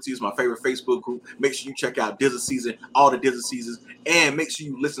Faculty. It's my favorite Facebook group. Make sure you check out Dizza Season, all the Dizza Seasons, and make sure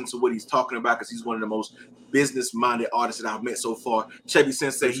you listen to what he's talking about because he's one of the most business-minded artists that I've met so far. Chevy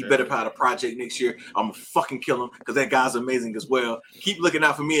Sensei, he better put out a project next year. I'm gonna fucking kill him because that guy's amazing as well. Keep looking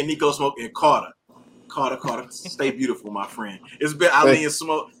out for me and Nico Smoke and Carter. Carter, stay beautiful, my friend. It's been Ali and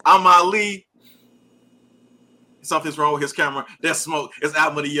Smoke. I'm Ali. Something's wrong with his camera. That's Smoke. It's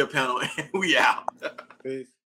Album of the Year panel, and we out. Peace.